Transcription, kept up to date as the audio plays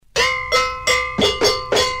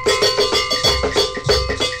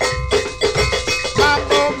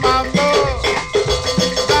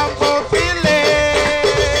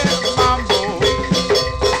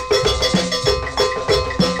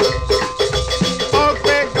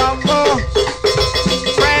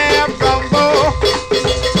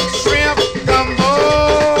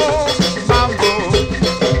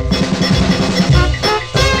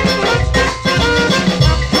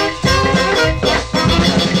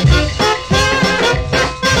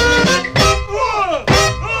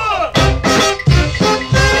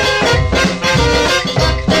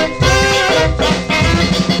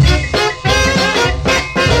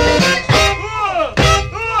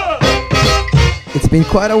It's been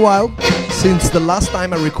quite a while since the last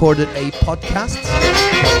time I recorded a podcast.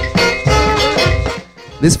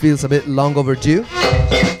 This feels a bit long overdue.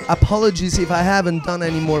 Apologies if I haven't done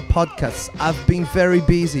any more podcasts. I've been very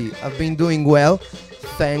busy. I've been doing well.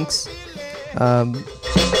 Thanks. But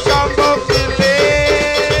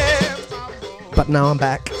now I'm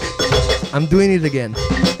back. I'm doing it again.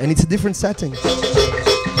 And it's a different setting.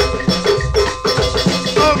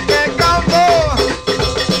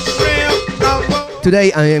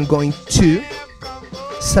 Today I am going to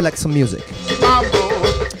select some music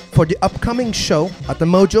for the upcoming show at the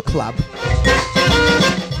Mojo Club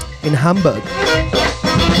in Hamburg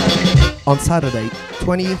on Saturday,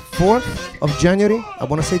 24th of January. I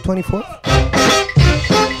want to say 24th.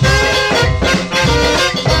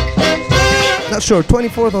 Not sure,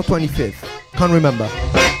 24th or 25th. Can't remember.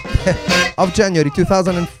 Of January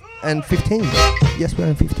 2015. Yes, we're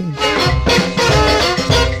in 15.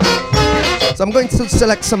 So I'm going to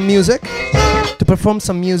select some music, to perform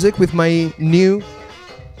some music with my new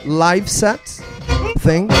live set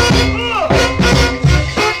thing.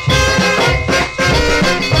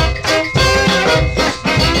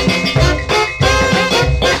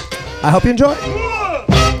 I hope you enjoy.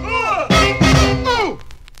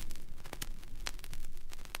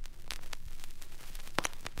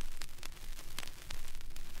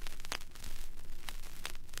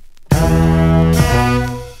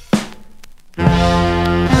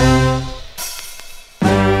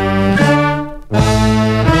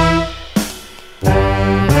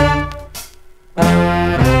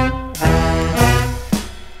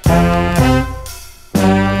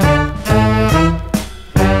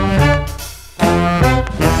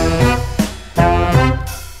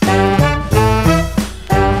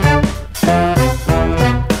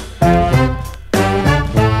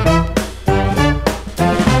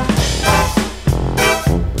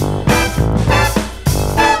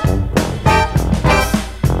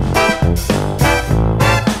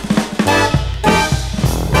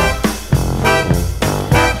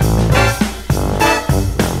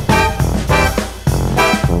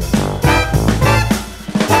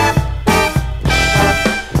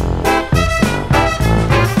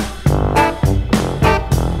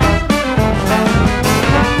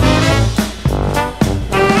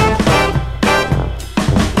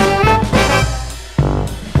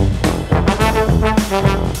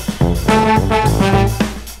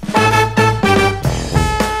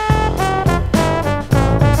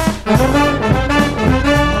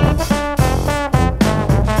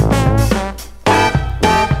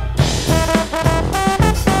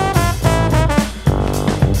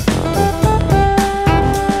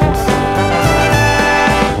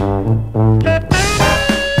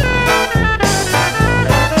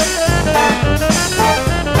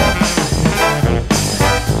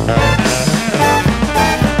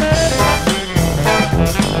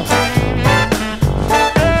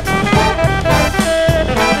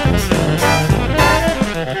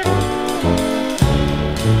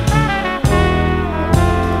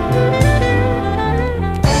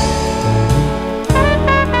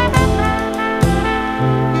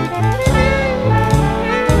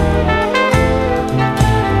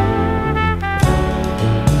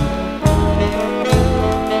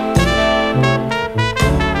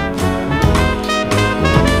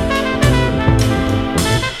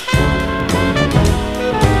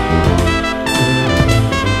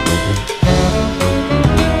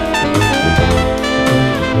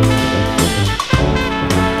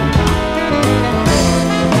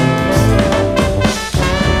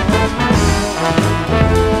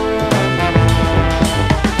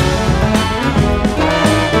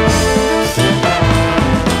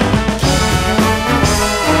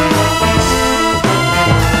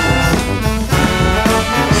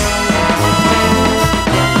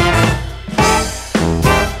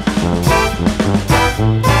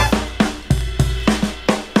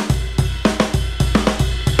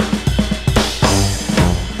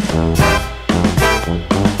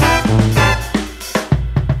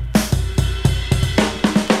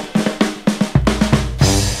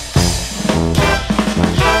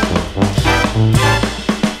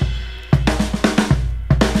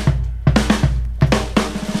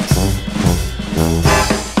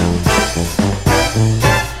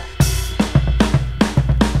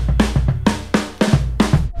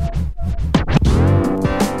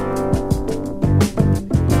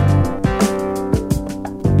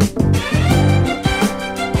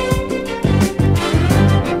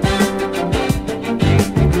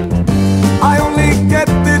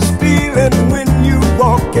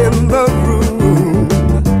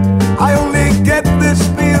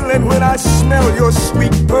 I smell your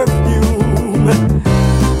sweet perfume.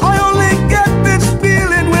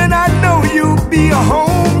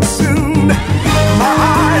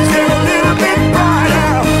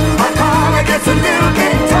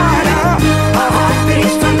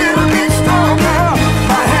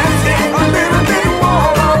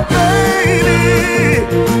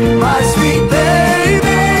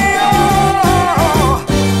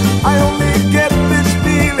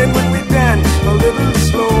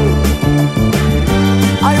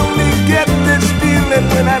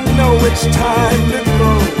 it's time to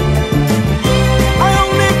go. I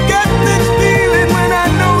only get this feeling when I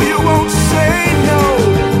know you won't say no.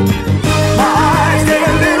 My eyes get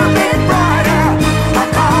a little bit brighter, my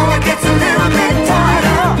collar gets a little bit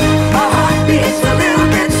tighter, my heart beats a little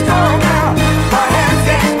bit stronger, my hands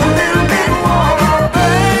get a little bit warmer,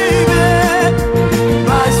 baby,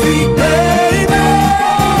 my sweet baby.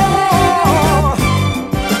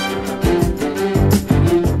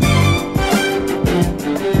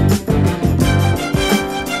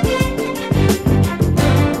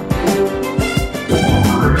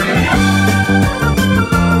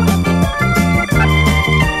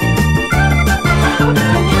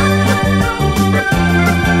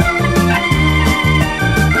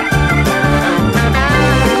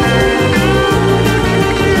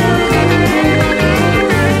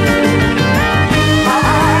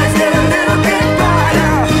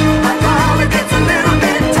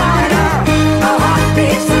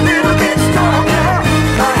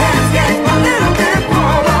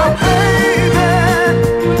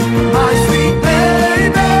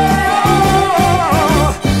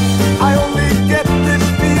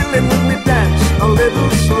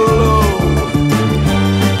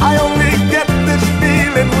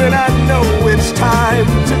 When I know it's time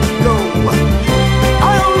to go,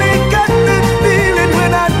 I only get this feeling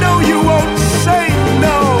when I know you won't say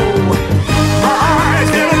no. My eyes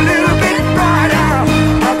get a little bit brighter,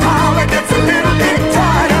 my collar gets a little bit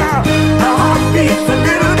tighter, my heart beats a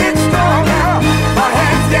little bit stronger, my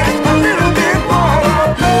hands get a little bit warmer,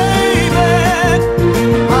 baby,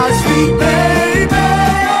 my sweet baby.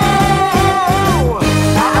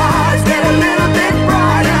 My eyes get a little bit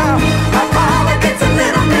brighter, my collar gets a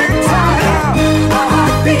little bit tighter, my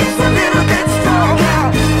heart beats a little bit stronger,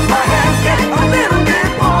 my hands get a little bit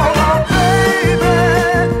warmer, baby,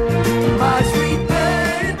 my sweet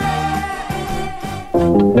baby.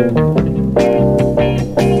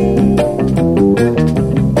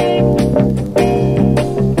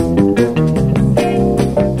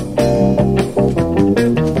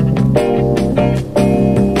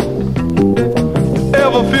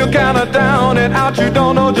 Ever feel kinda down and out, you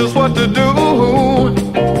don't know just what to do?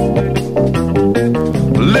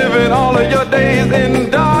 Living all of your days in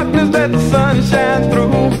darkness that the sun shines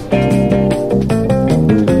through.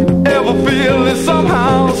 Ever feel that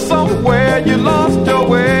somehow, somewhere you lost your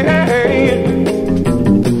way?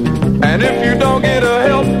 And if you don't get a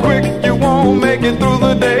help quick, you won't make it through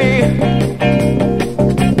the day.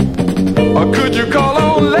 Or could you call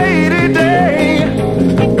on Lady Day?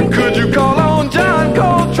 Could you call on John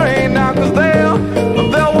Coltrane now? 'Cause they'll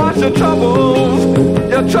wash your troubles,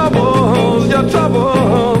 your troubles, your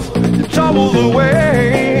troubles, your troubles away.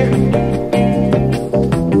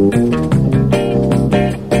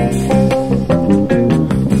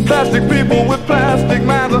 Plastic people with plastic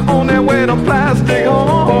minds are on their way to plastic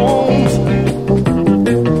homes.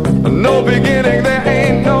 No beginning, there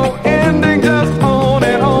ain't no ending, just on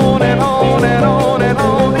and on and on and on and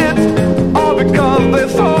on. It's all because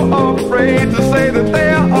they're so afraid to say that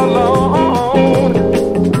they're alone.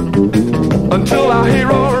 Until our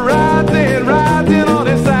hero rides in on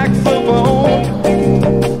his saxophone.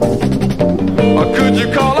 Or could you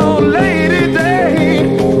call on Lady Day?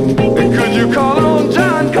 And could you call on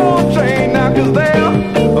John Coltrane now? 'Cause they'll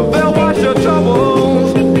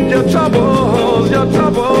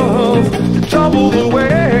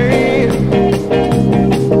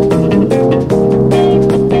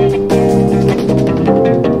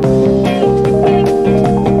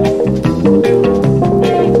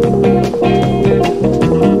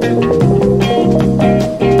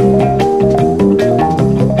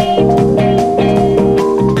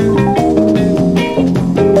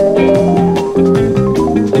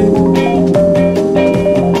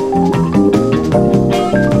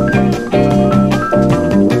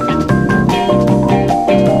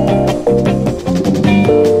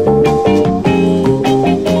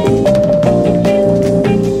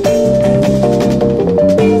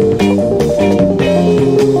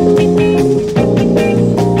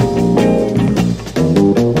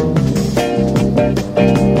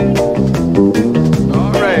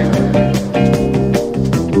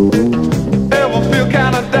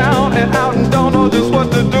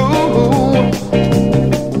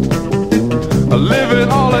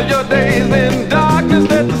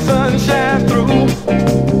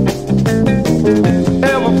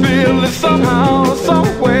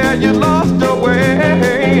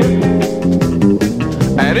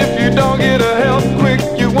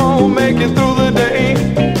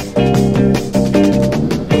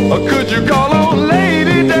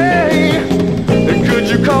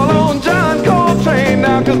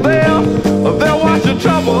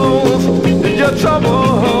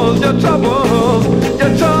troubles, your troubles,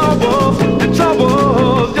 your troubles, your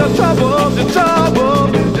troubles, your troubles, your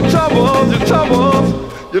troubles, your troubles, your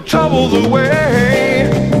troubles, your troubles away.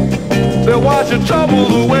 They'll wash your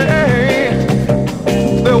troubles away.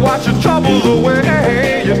 They'll wash your troubles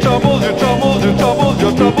away. Your troubles, your troubles, your troubles,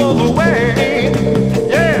 your troubles away.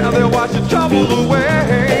 Yeah, they'll wash your troubles away.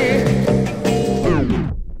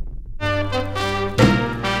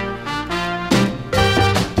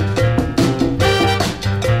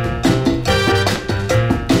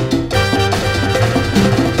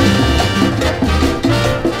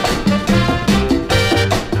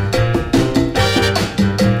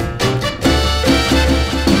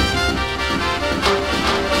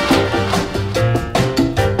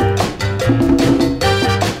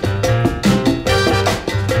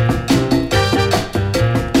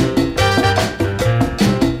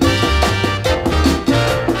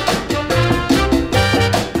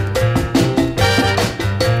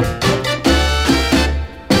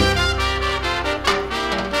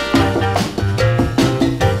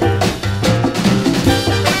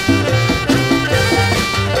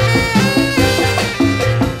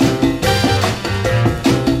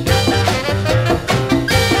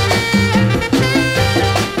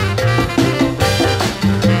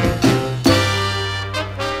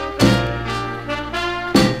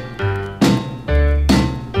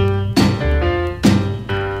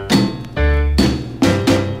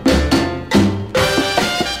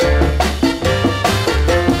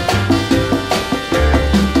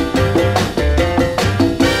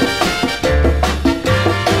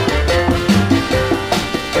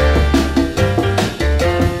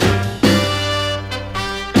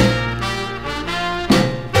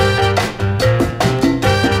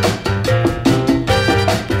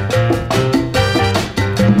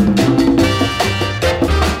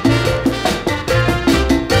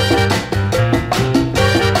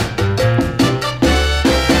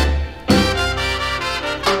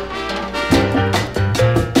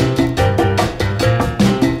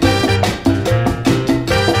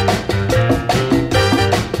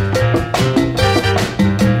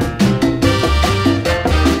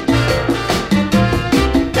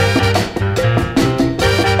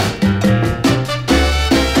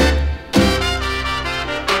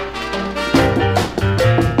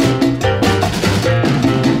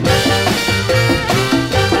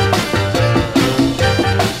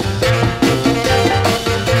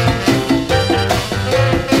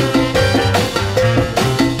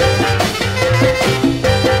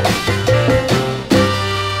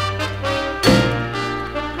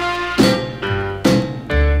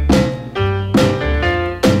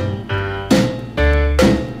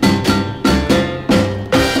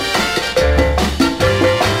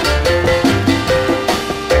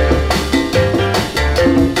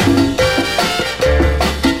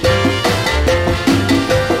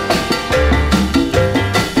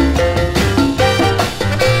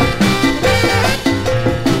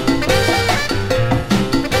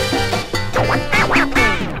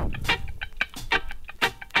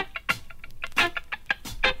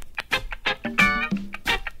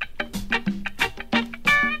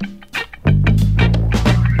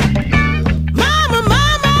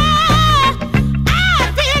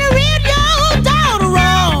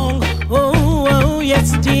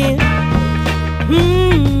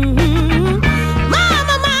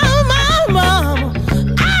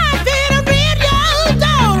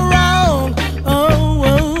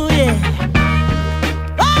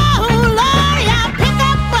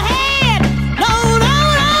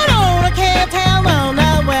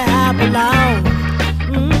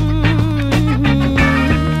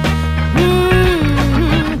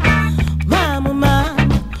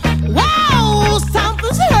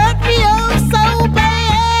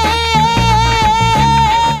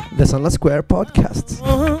 Sunless Square podcast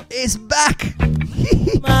is back.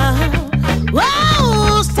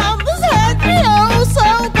 Whoa, something's hurt me oh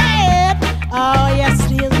so bad. Oh yes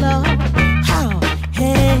it is, Lord. Oh,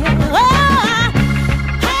 hey, oh,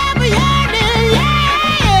 have a yearning,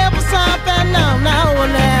 yeah, for something no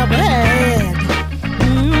one ever had.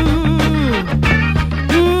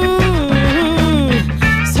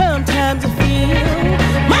 Sometimes I feel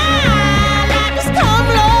my life is come,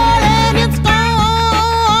 Lord, and it's gone.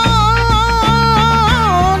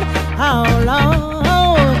 Oh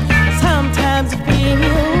Lord, sometimes I feel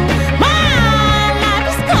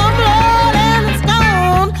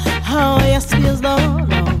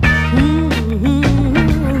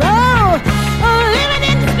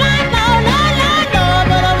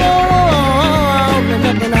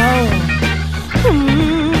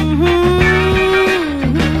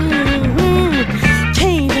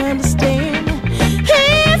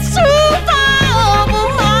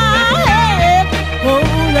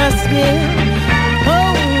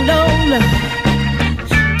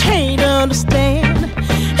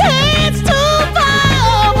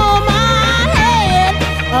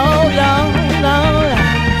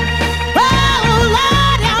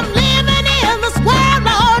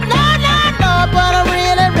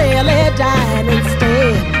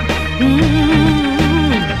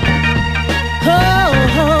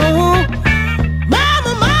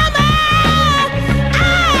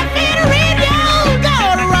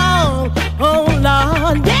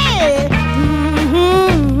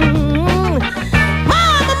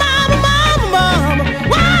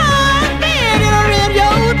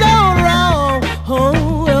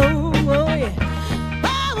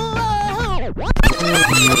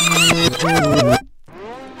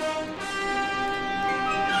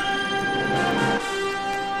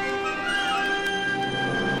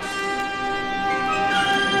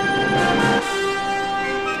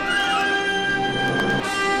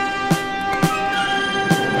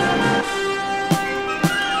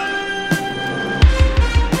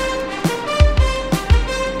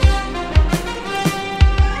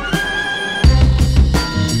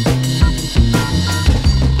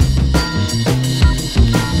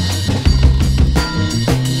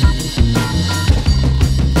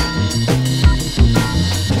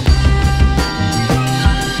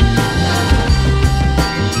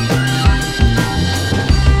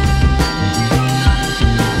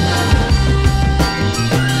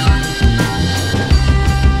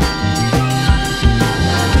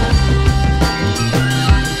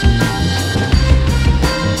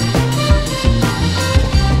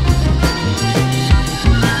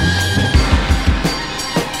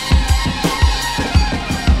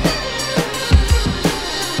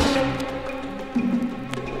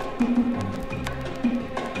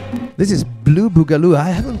This is Blue Boogaloo. I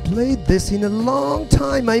haven't played this in a long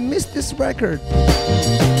time. I missed this record.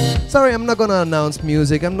 Sorry, I'm not gonna announce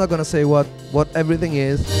music. I'm not gonna say what everything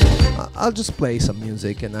is. I'll just play some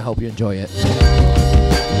music and I hope you enjoy it.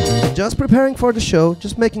 Just preparing for the show,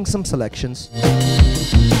 just making some selections.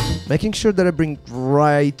 Making sure that I bring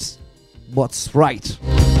right what's right.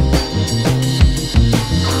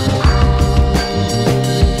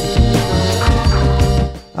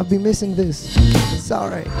 I've been missing this.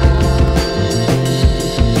 Sorry.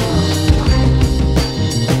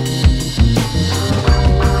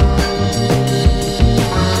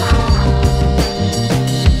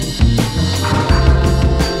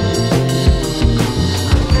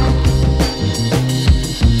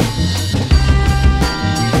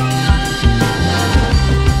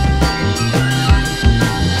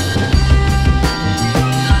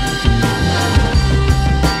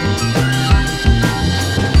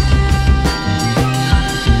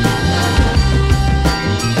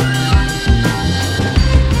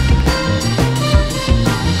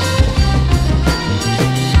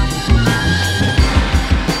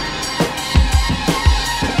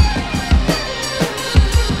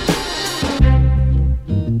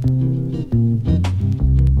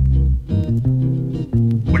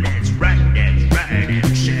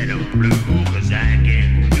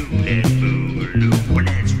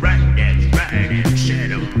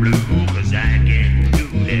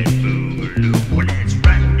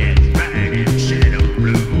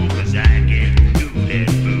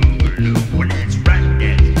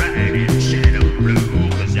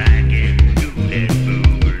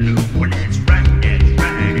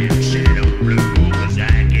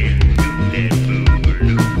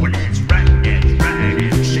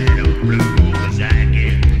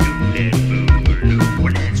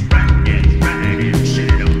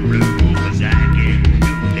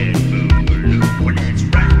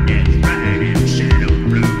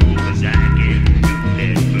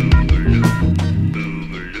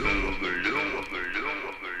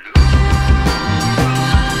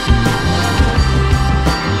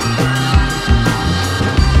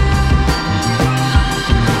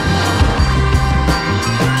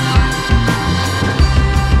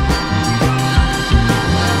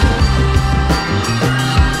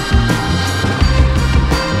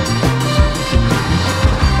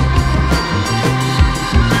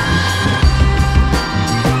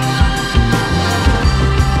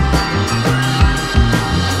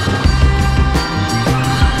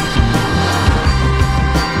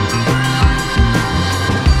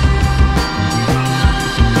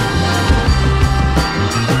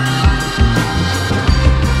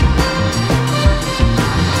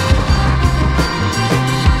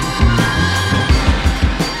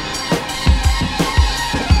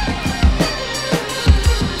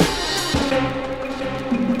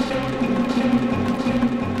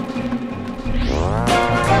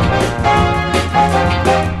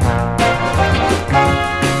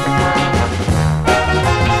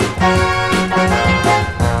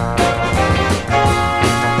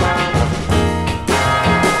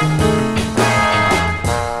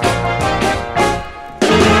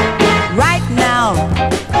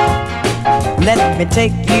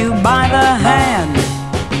 Take you by the hand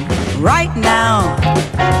right now.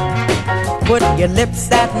 Put your lips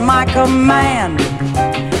at my command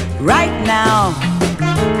right now.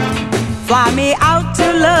 Fly me out to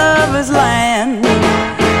lover's land,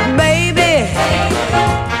 baby.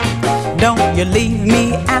 Don't you leave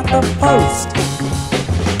me at the post.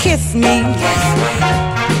 Kiss me,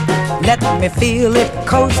 let me feel it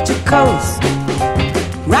coast to coast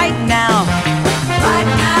right now. Right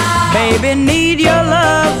now. Baby, need your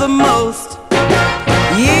love the most.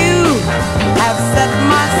 You have set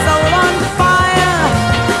my soul on fire.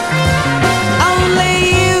 Only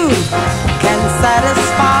you can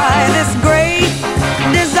satisfy this great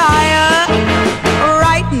desire.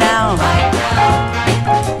 Right now,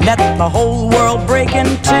 let the whole world break in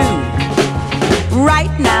two.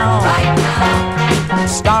 Right now,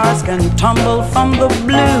 stars can tumble from the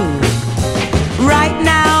blue. Right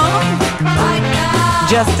now,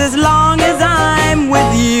 just as long as I'm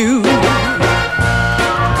with you.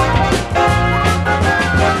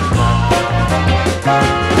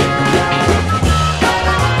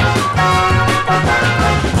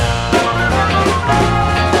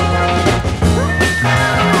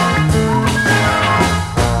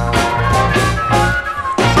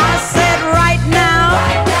 I said right now,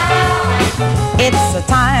 it's a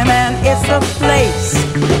time and it's a place.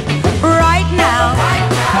 Right now,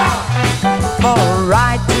 for a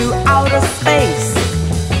ride to outer space.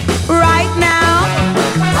 Right now,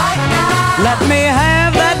 let me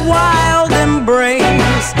have that wild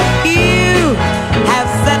embrace.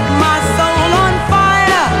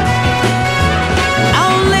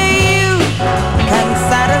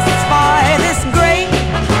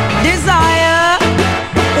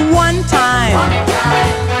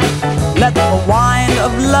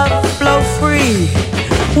 love flow free.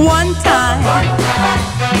 One time,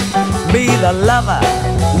 be the lover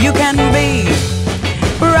you can be.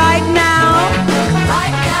 Right now,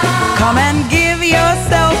 come and give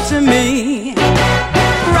yourself to me.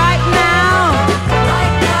 Right now,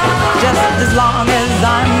 just as long as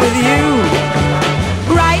I'm with you.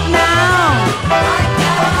 Right now,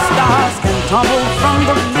 stars can tumble from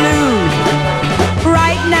the blue.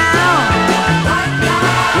 Right now,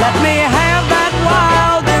 let me have that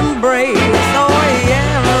wild embrace. Oh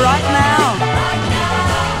yeah, right now.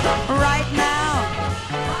 Right now.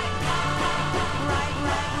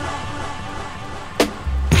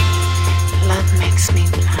 Love makes me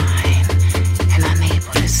blind and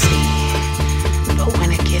unable to see. But when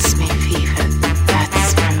it gives me fever,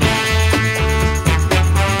 that's for me.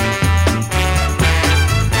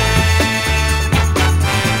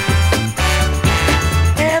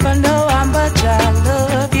 Never know how much I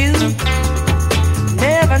love you.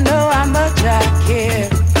 Never know how much I care.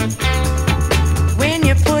 When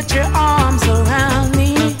you put your arms around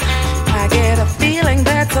me, I get a feeling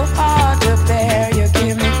that's so hard to bear. You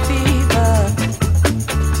give me fever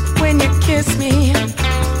when you kiss me,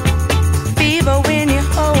 fever when you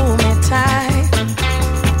hold me tight,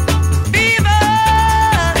 fever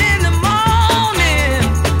in the morning,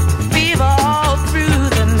 fever all through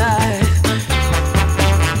the night.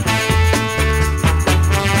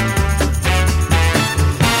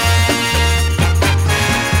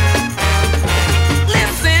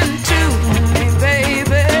 Listen to me,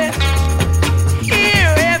 baby. Hear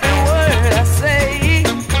every word I say.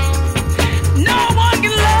 No one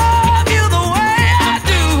can love you the way I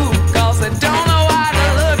do, 'cause they don't know how to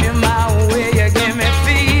love you my way. You give me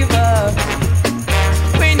fever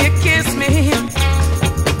when you kiss me,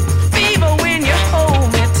 fever when you hold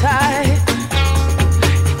me tight,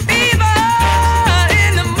 fever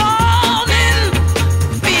in the morning,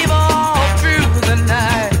 fever all through the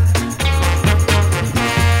night.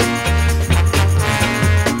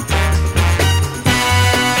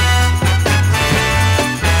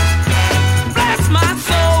 Bless my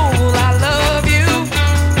soul, I love you.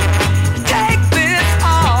 Take this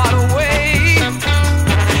heart away.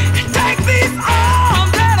 Take these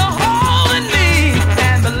arms that are holding me,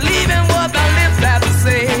 and believe in what the lips have to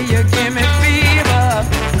say. You give me fever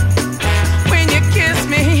when you kiss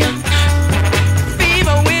me,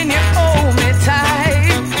 fever when you hold me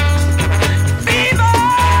tight, fever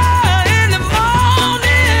in the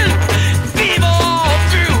morning, fever all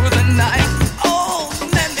through the night. Oh,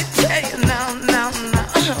 let me tell you now.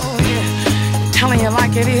 Oh yeah, telling you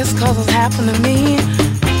like it is, 'cause it's happened to me.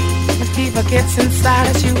 When fever gets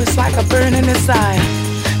inside you, it's like a burning desire.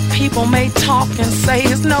 People may talk and say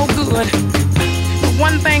it's no good, but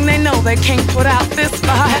one thing they know, they can't put out this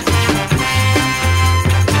fire.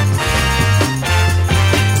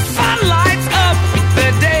 Sun lights up the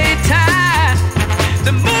daytime,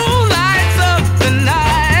 the moon lights up the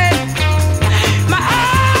night. My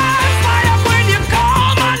eyes light up when you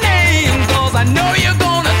call my name, 'cause I know you're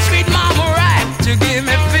gonna treat mama right. You give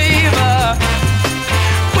me fever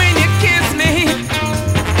when you kiss me,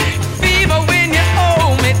 fever when you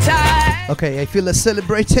hold me tight. Okay, I feel like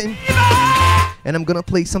celebrating, and I'm gonna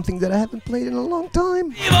play something that I haven't played in a long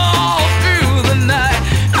time. Fever all through the night.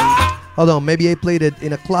 Although maybe I played it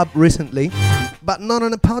in a club recently, but not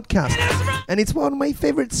on a podcast. And it's one of my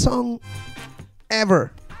favorite songs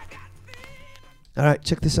ever. Alright,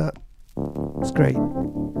 check this out. It's great.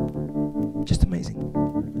 Just amazing.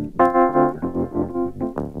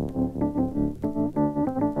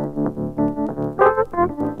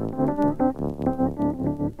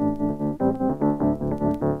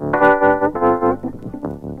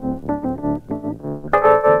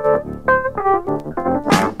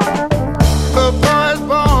 A boy is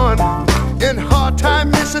born in hard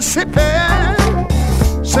time, Mississippi,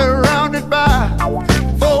 surrounded by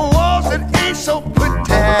four walls that ain't so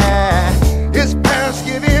pretty. His parents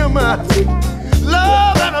give him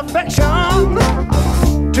love and affection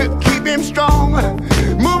to keep him strong,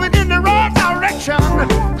 moving in the right direction,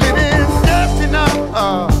 living just enough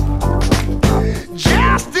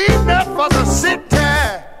for the city.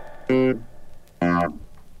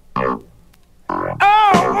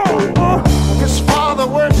 His father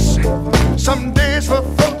works some days for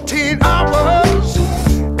 14 hours,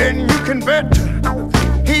 and you can bet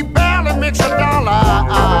he barely makes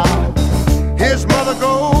 $1. His mother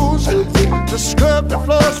goes to scrub the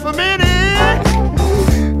floors for many,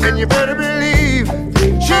 and you better believe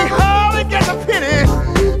she hardly gets a penny,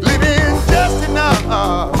 living just enough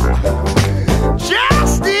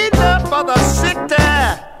for the city.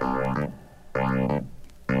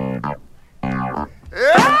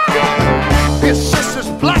 His sister's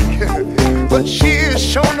black. but she is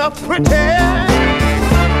showing up pretty.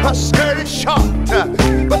 Her skirt is short,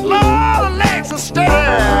 but Lord, her legs are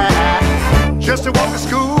steady. Just to walk to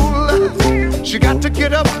school, she got to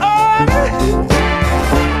get up early.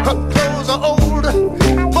 Her clothes are old,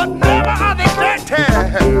 but never are they dirty.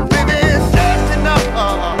 Baby, it's just enough.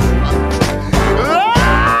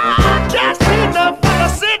 Lord, just enough for the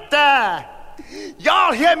city.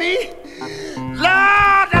 Y'all hear me?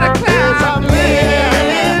 Lord, that the clouds are living.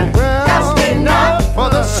 Just enough for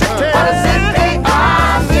the city. For the city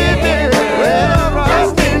I'm living. Well,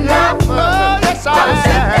 just enough for the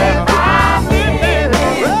city I'm living.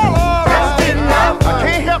 Well, just enough. I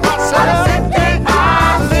can't help myself. For the city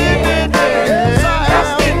I'm living.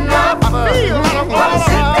 Just enough. I feel like for the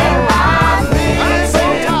city I'm living. I'm so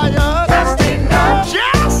tired. Just enough.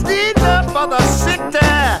 Just enough for the city.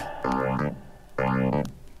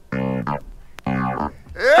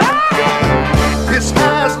 His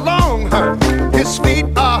hair is long, his feet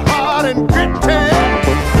are hard and gritty.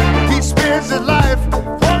 He spends his life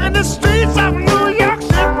walking the streets of New York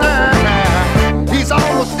City. He's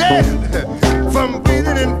almost dead from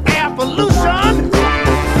breathing in air pollution.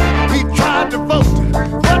 He tried to vote,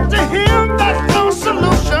 but to him that's no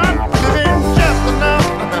solution. Living just enough,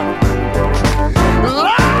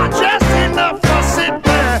 Lord, just enough for city.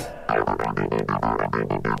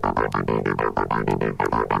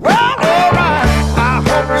 Well, alright, I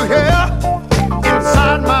hope you hear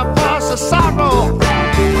inside my voice of sorrow,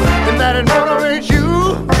 and that it motivates you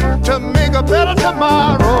to make a better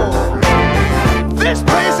tomorrow. This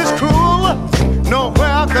place is cruel,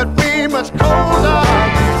 nowhere could be much colder.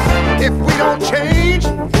 If we don't change,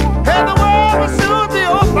 and the world will soon be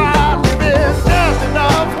over. Living just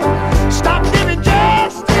enough, stop giving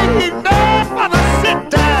just enough for the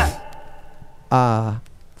city.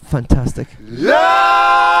 Fantastic. Lord,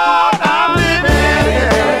 I'm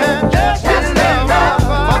living just enough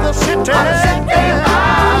for the city. I'm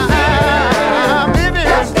living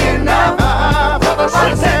just enough for the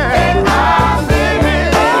city. I'm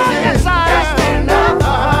living just enough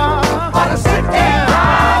for the city.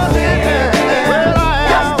 I'm living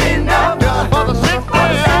just enough for the city.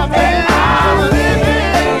 I'm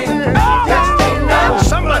living just enough.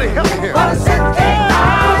 Somebody help me here. For the city.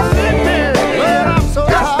 I'm living. Well, I'm so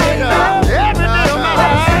tired. Every day of my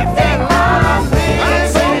life.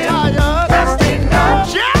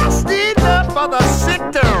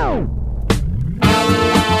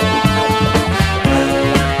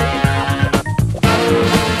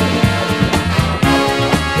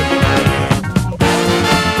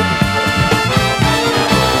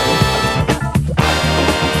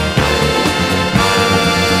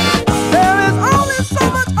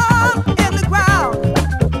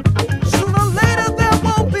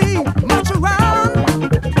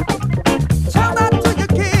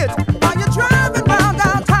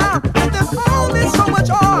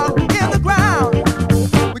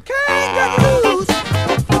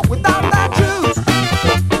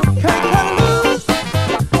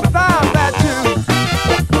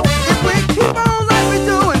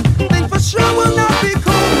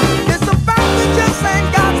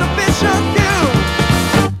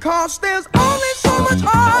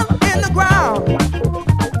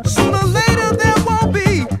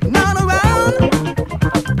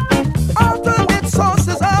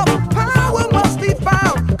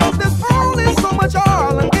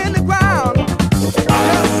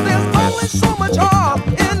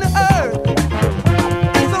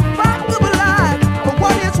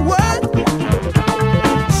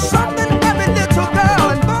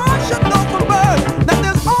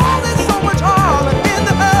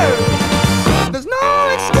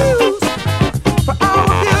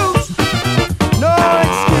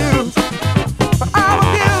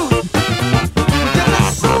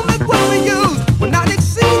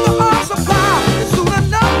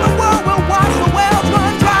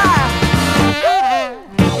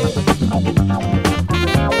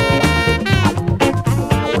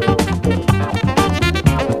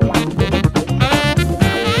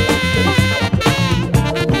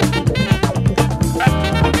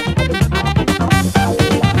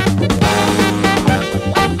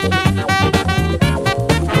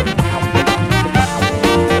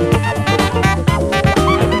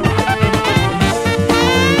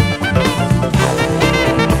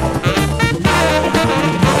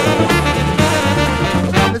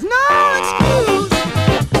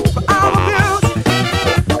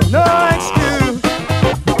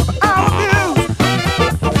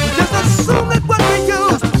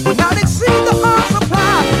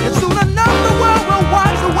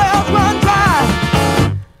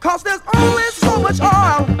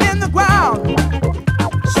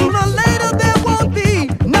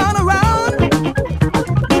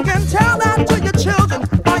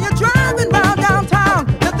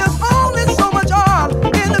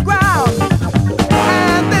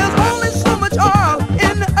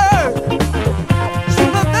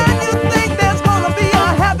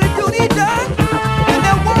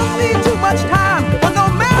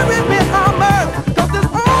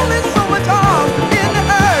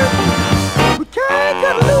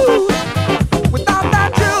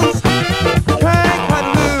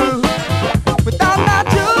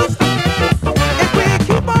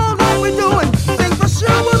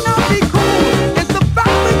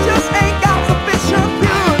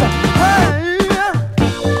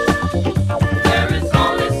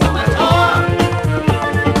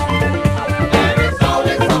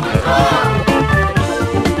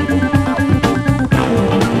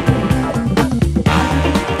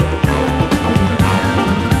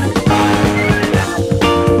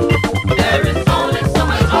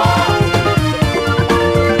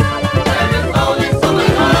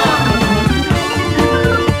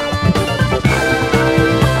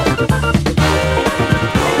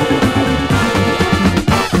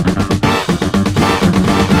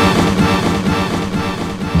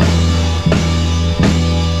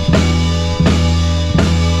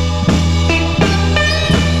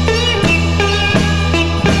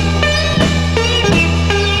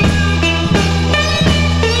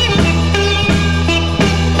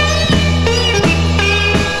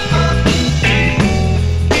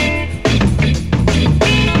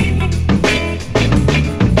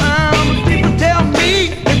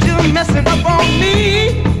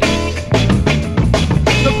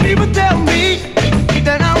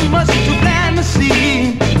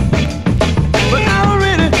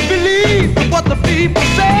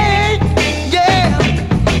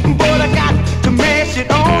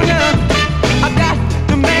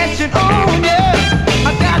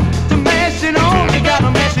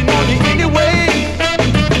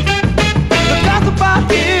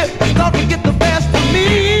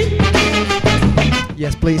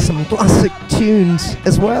 Play some classic tunes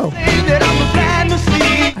as well.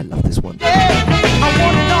 I love this one.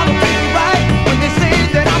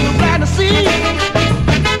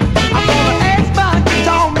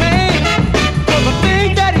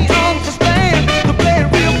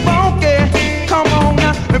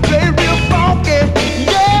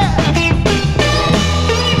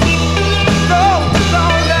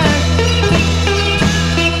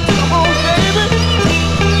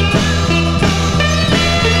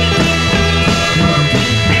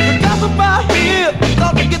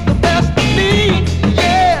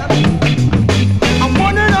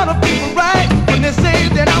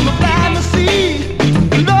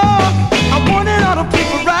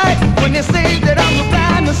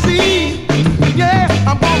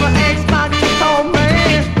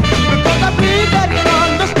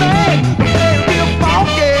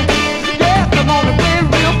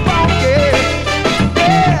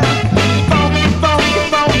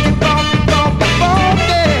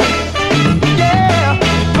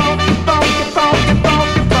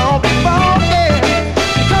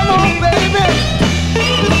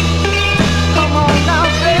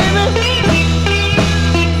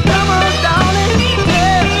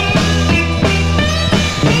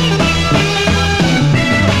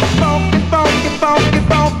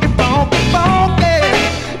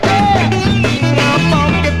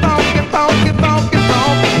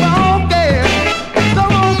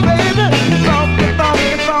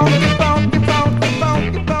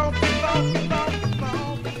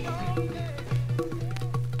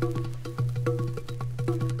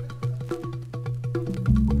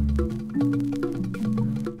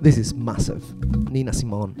 This is massive. Nina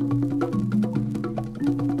Simone.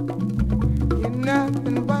 You're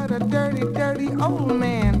nothing but a dirty, dirty old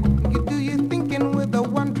man. You do your thinking with a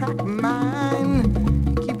one-track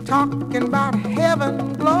mind. Keep talking about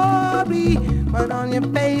heaven, glory, but on your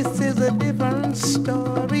face is a different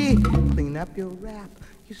story. Clean up your rap.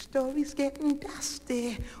 Your story's getting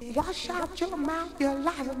dusty. Wash out your mouth, your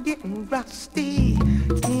lies are getting rusty.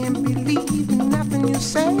 Can't believe nothing you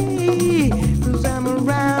say, 'cause I'm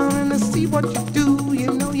around and I see what you do.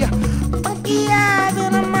 You know you're funkier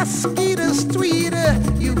than a mosquito's tweeter.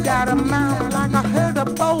 You got a mouth like a herd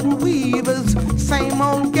of bold weavers. Same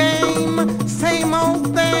old game, same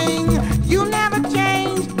old thing. You never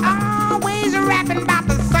change, always rapping about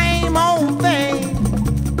the same old thing.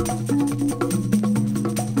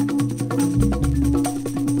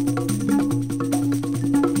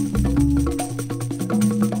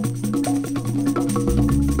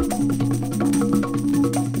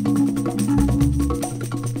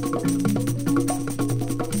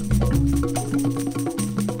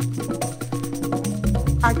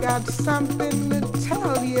 I got something to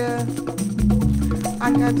tell you.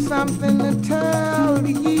 I got something to tell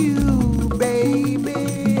you, baby,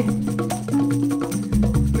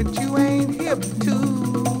 that you ain't hip to,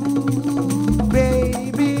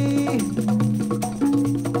 baby.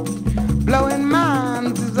 Blowing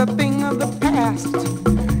minds is a thing of the past.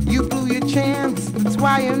 You blew your chance, that's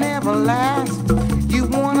why you never last. You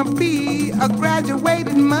wanna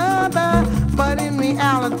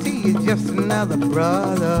another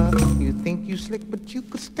brother. You think you slick, but you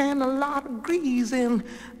could stand a lot of greasing.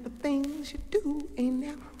 The things you do ain't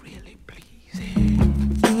never really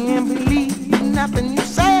pleasing. Can't believe nothing you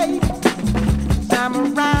say.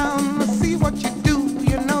 I'm around to see what you do.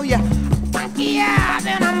 You know you're funkier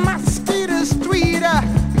than a mosquito street.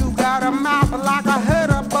 You got a mouth like a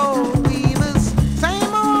herd of boll weavers.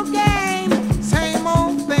 Same old game, same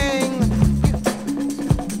old thing.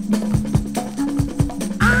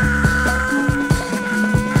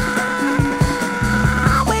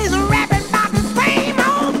 Always rapping about the same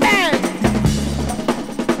old thing.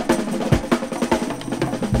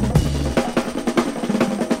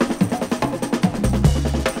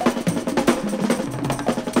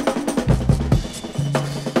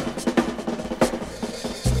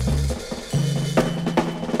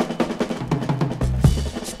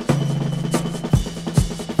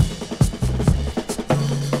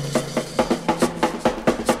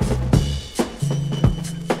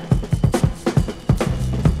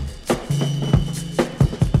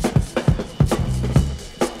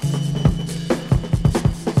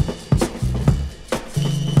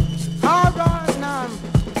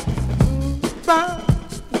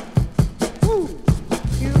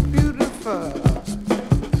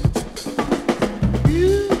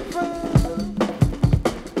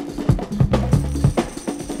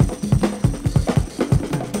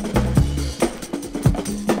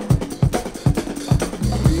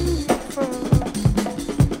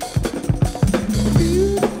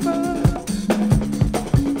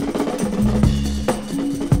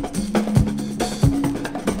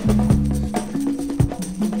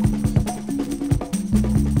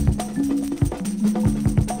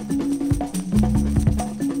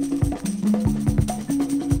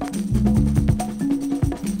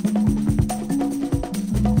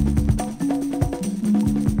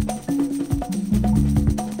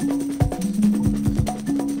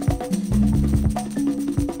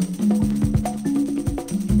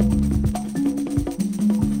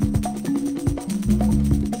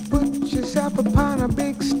 Upon a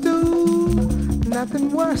big stool,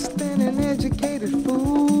 nothing worse than an educated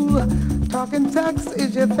fool. Talking text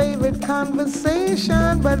is your favorite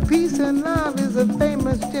conversation, but peace and love is a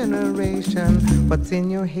famous generation. What's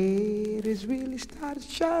in your head is really started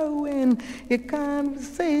showing. Your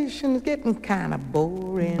conversation is getting kind of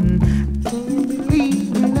boring. Can't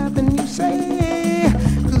believe nothing you say,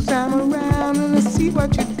 'cause I'm around and I see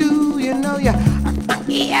what you do. You know you're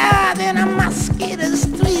funkier than a mosquito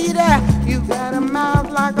street. You got a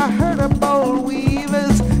mouth like a herd of boll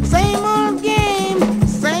weavers. Same old game,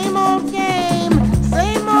 same old game,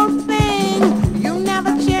 same old thing. You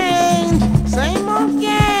never change. Same old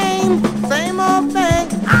game, same old thing.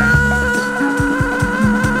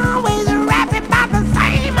 Always rapping about the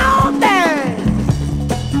same old thing.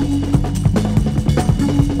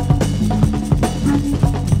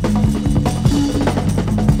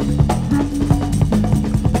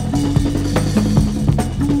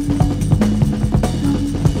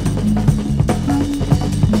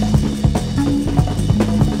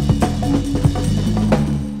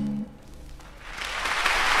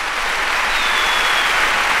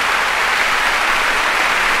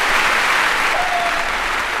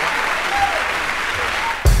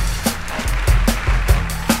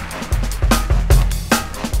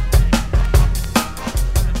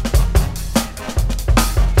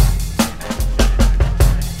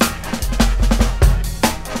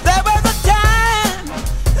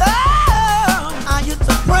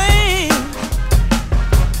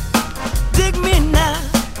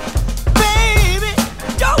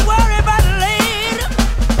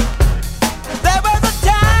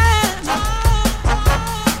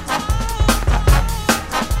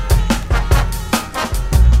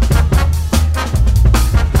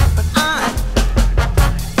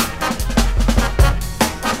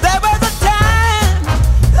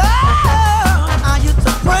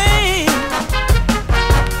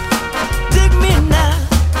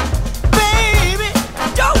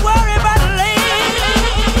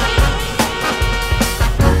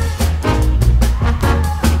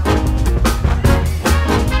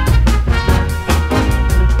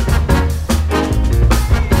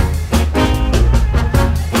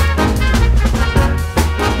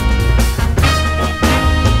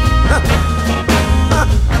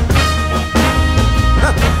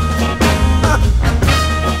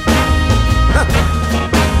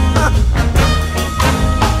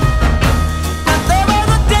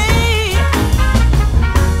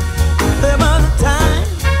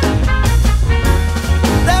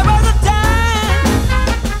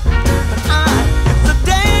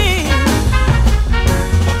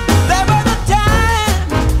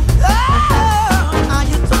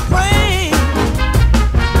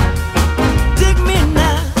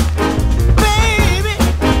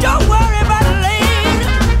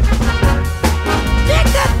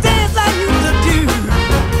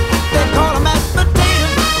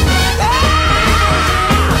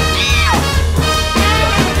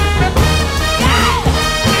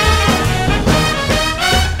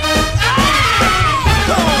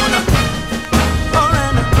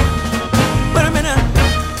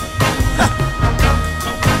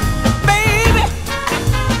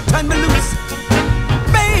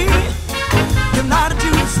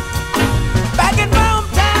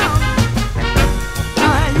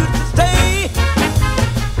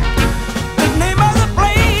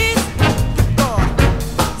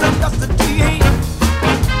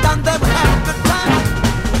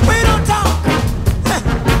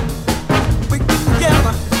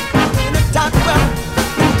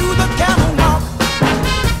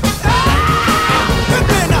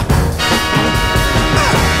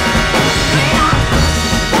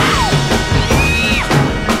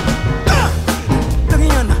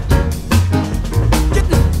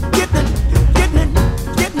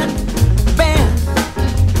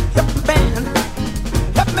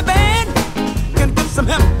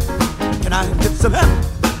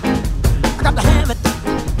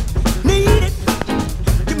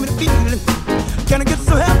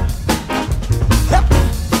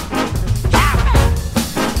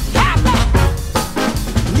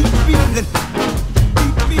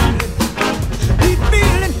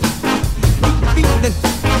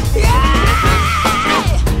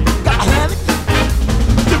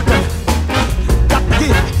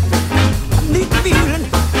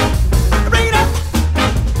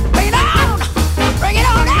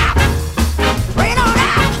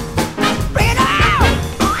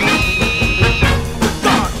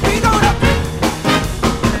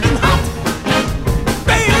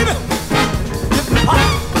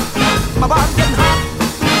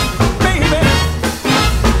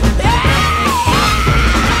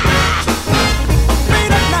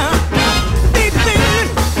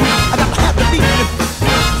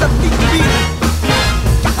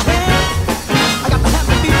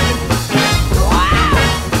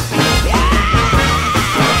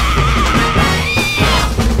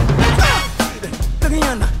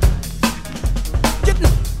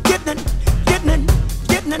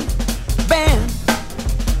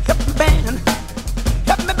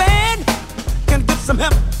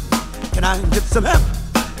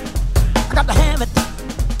 got to have it.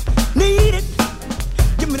 Need it.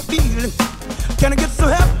 Give me the feeling. Can I get some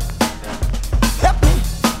help? Help me.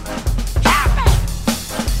 Help me.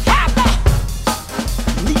 Help me.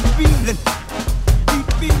 Need feeling. Need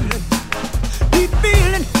feeling. Need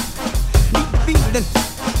feeling. Need feeling.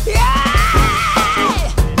 Yeah.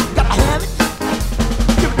 Got to have it.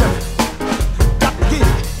 Give it up. Got to get it.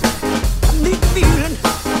 I need feeling.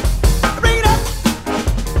 Bring it up.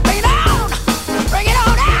 Bring it on. Bring it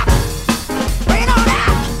on out. Bring it on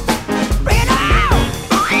out. Bring it on.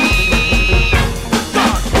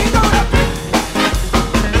 Bring it on up.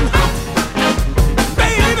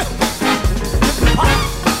 Baby. Hot.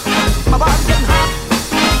 My body's getting hot.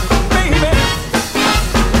 Baby.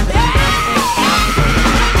 Yeah.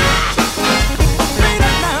 Bring it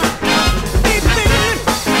up now. Need feeling.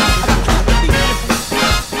 I got to feel it.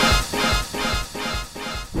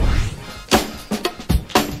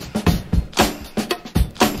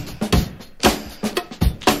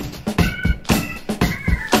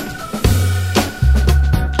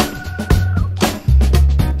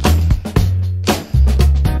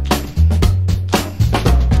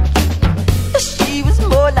 She was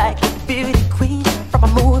more like a beauty queen from a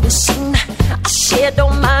movie scene. I said,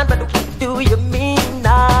 don't mind, but what do you mean?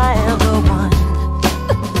 I am the one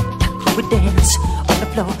who would dance on the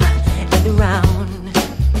floor and around.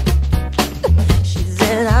 She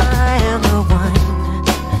said, I am the one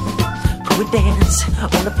who would dance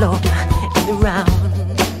on the floor and around.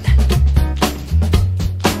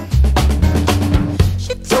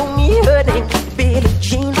 She told me her name was Billie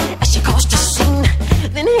Jean as she caused a scene.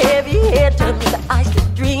 Then heavy hair turned me to ice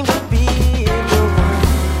that dreamed of being the one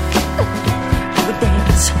who would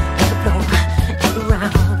dance on the floor and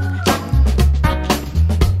around.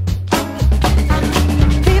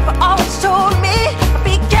 People always told me,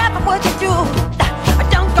 be careful what you do.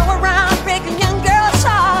 Don't go around breaking young girls'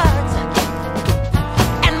 hearts.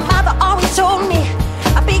 And mother always told me,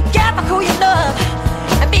 be careful who you love.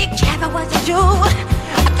 And be careful what you do.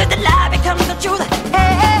 Till the lie becomes the truth.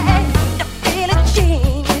 Hey, the Billie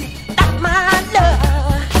Jean, not my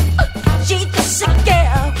love. She's just a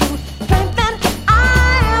girl who claims that I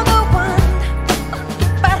am the one.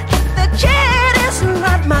 But the kid is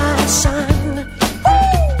not my son.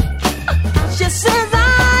 Ooh. She says I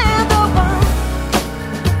am the one.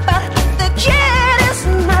 But the kid is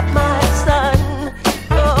not my son.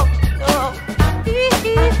 Oh, oh.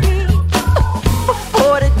 For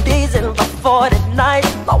 40 days and for 40 nights,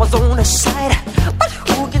 I was on her side. But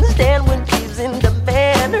who can stand when she's in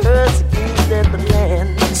demand? Her schemes and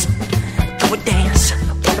plans. I would dance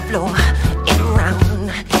on the floor and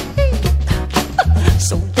around.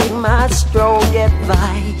 So take my strong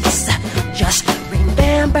advice. Just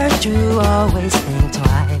remember to always think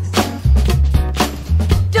twice.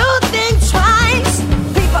 Do think twice.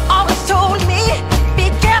 People always told me, be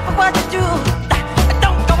careful what you do.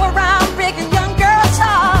 Don't go around breaking young girls'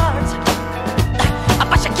 hearts.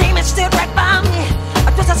 But she came and stood right by me.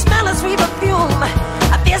 Just a smell of sweet perfume.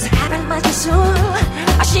 This happened much too soon.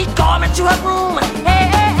 She called me to her room.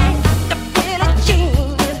 Hey, the Billie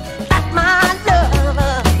Jean, not my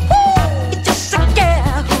lover. It's just a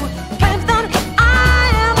girl who claims that I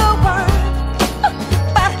am the one.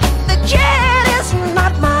 But the kid is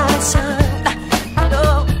not my son. No,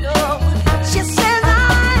 no. She says I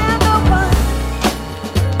am the one.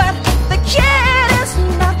 But the kid is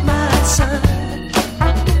not my son.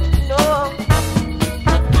 No.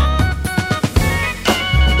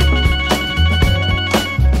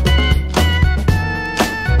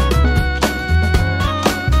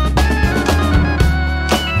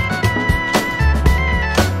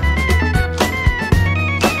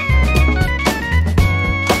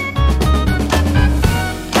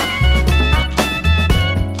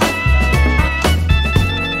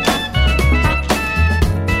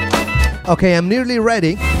 Okay, I'm nearly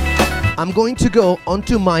ready. I'm going to go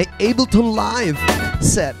onto my Ableton Live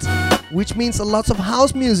set, which means a lot of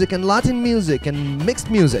house music and Latin music and mixed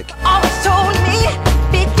music. Always told me,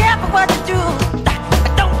 be careful what you do.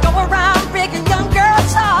 Don't go around breaking young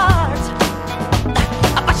girls' hearts.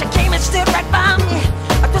 But she came and stood right by me.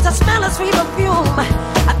 Just a smell of sweet perfume.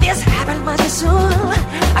 This happened much too soon.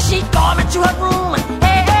 She called me to her room.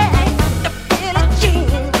 Hey, the Billie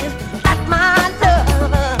Jean, not my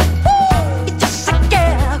lover. It's just a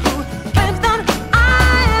girl who claims that I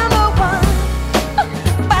am the one.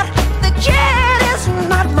 But the kid is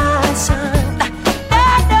not my son. No,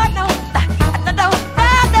 no, no, no, no.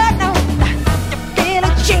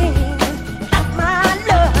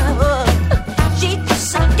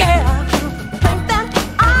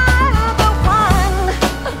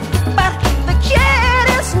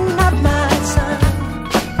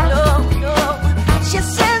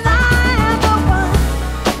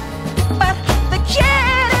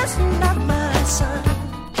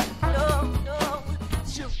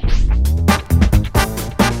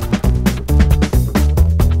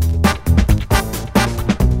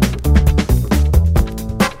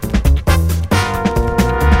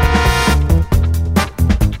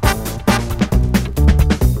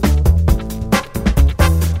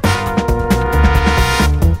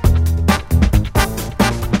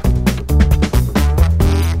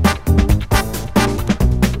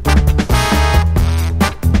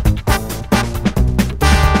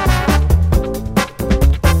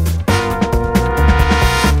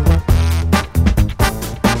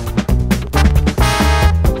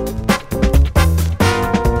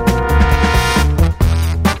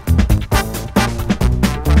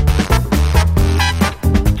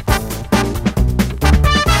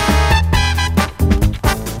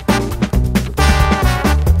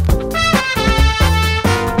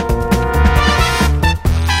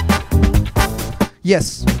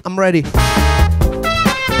 Yes, I'm ready.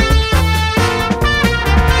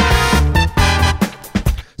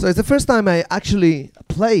 So it's the first time I actually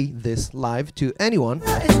play this live to anyone,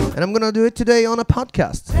 and I'm gonna do it today on a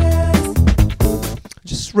podcast.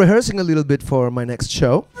 Just rehearsing a little bit for my next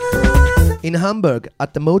show in Hamburg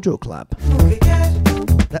at the Mojo Club.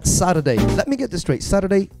 That's Saturday. Let me get this straight.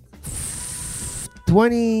 Saturday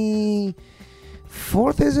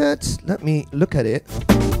 24th, is it? Let me look at it.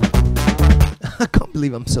 I can't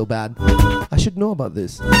believe I'm so bad. I should know about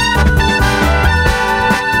this.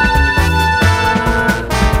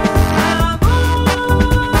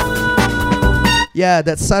 Yeah,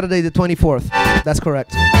 that's Saturday the 24th. That's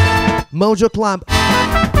correct. Mojo Club.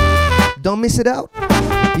 Don't miss it out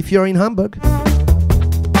if you're in Hamburg.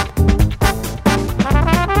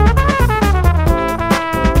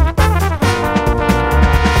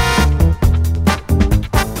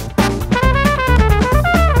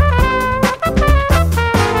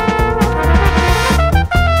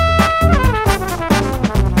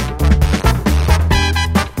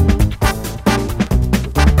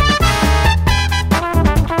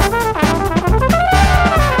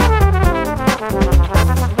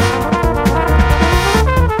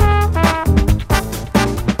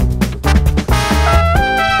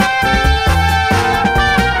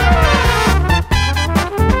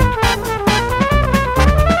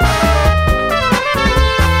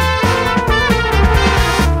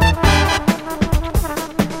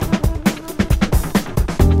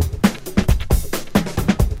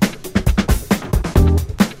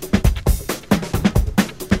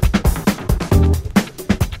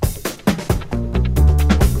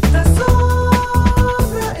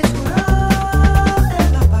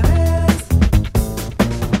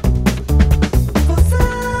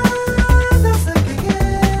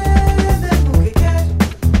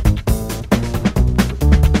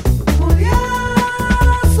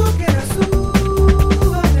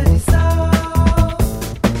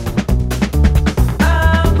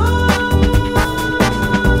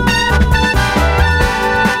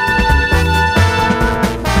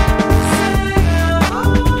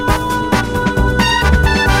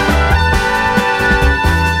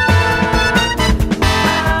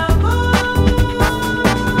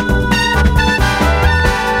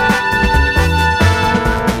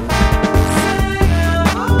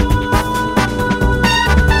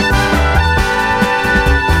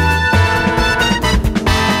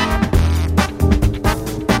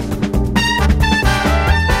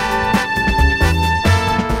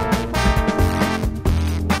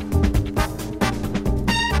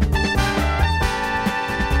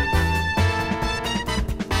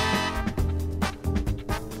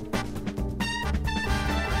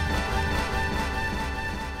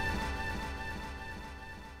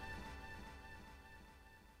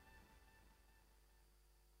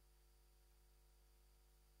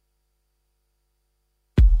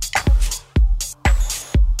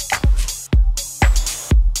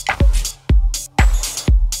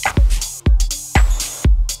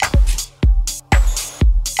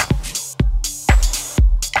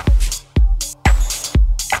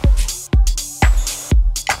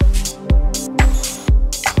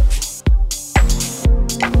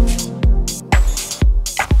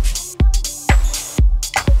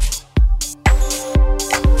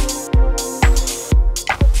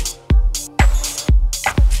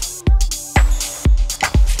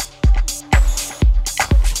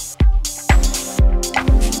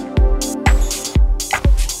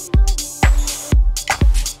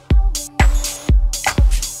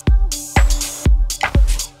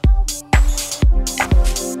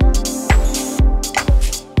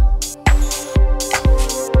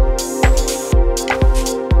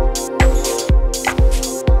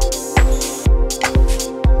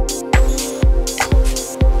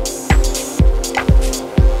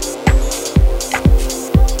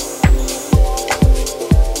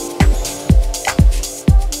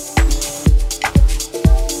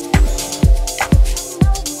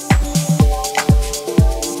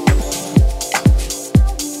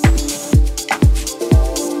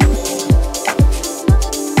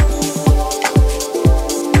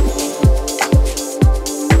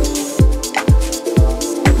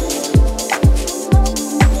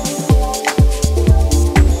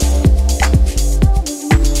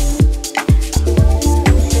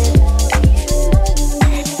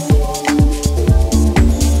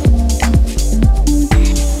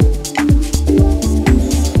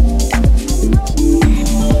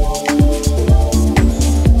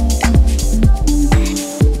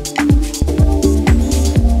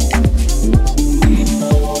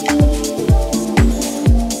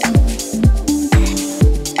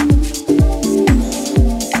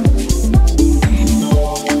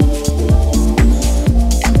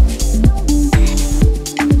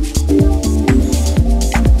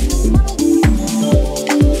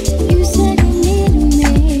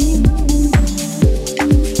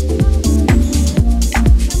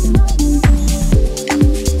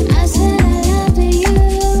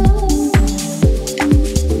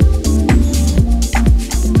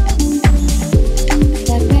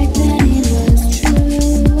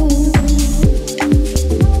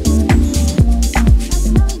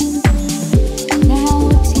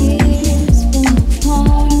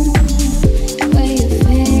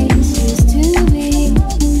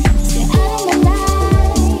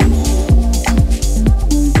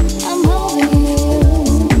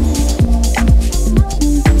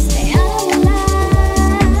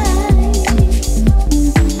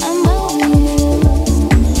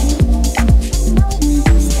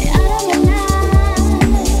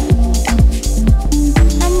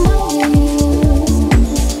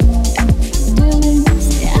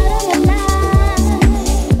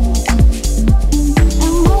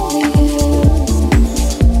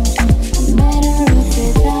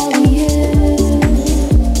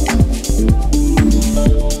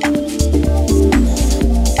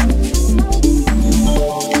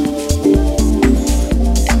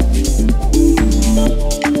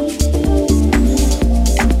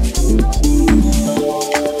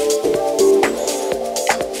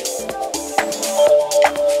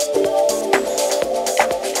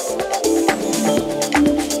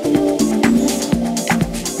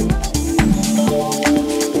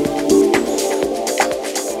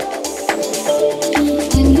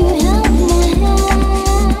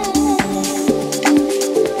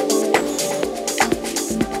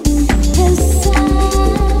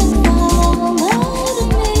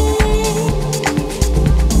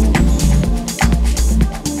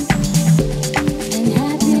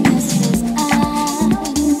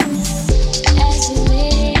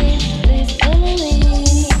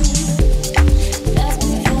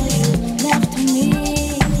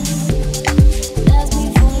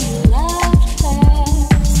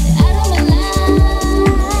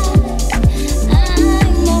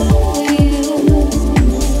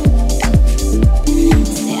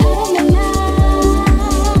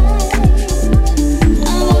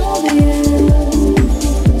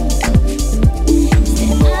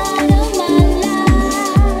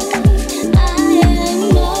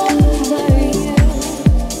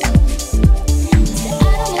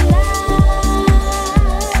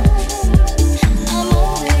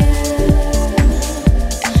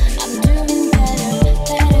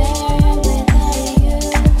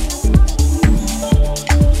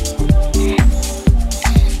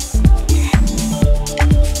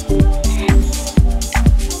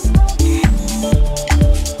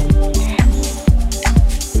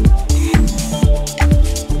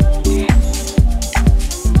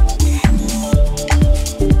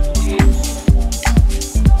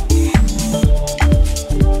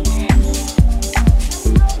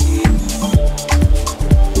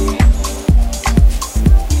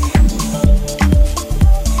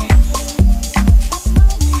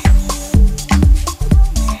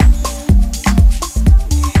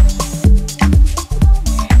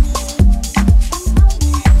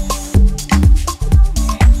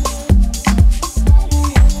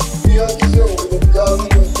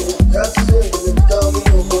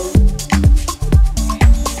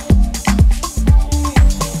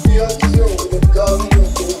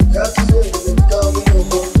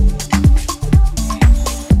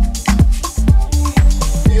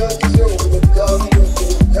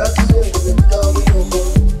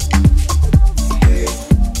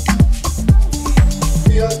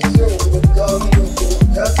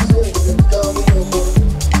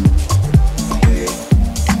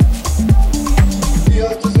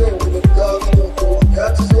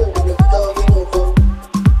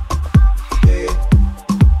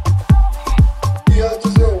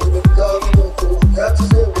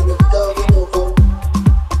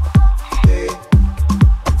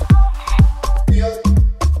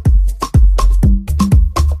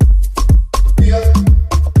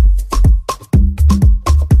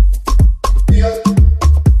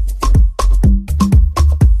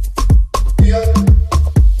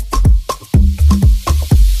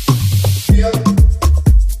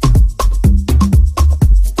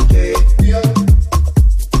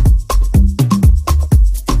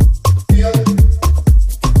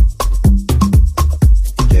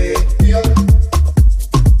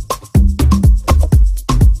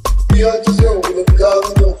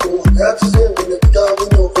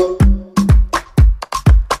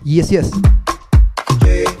 Yes, yes.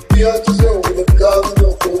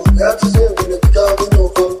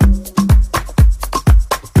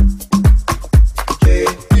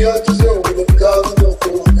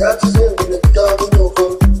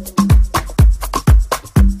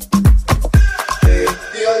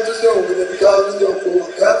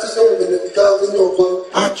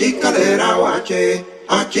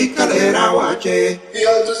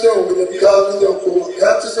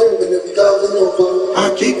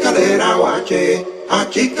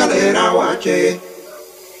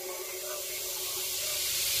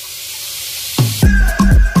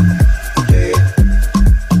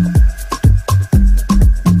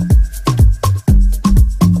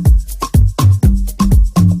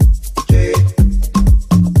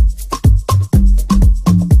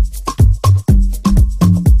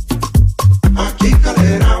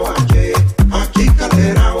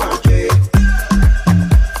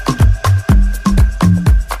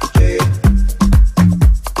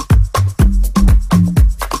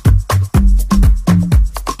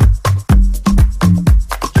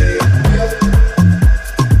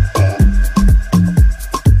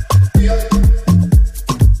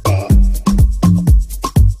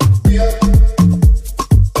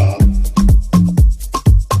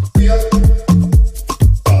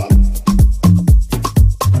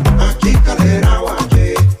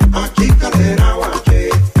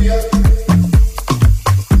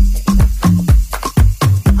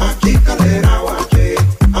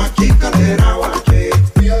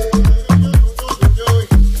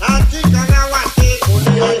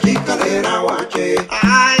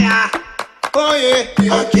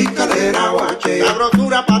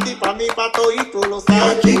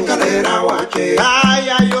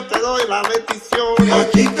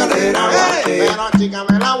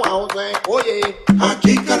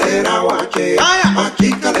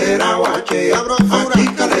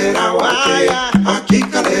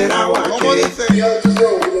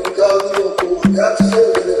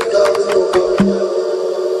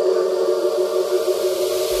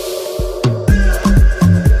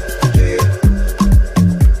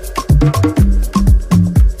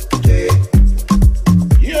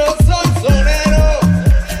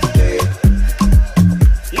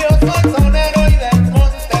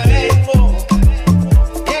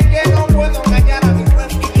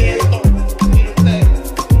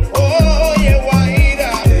 Oye,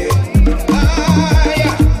 Guaira,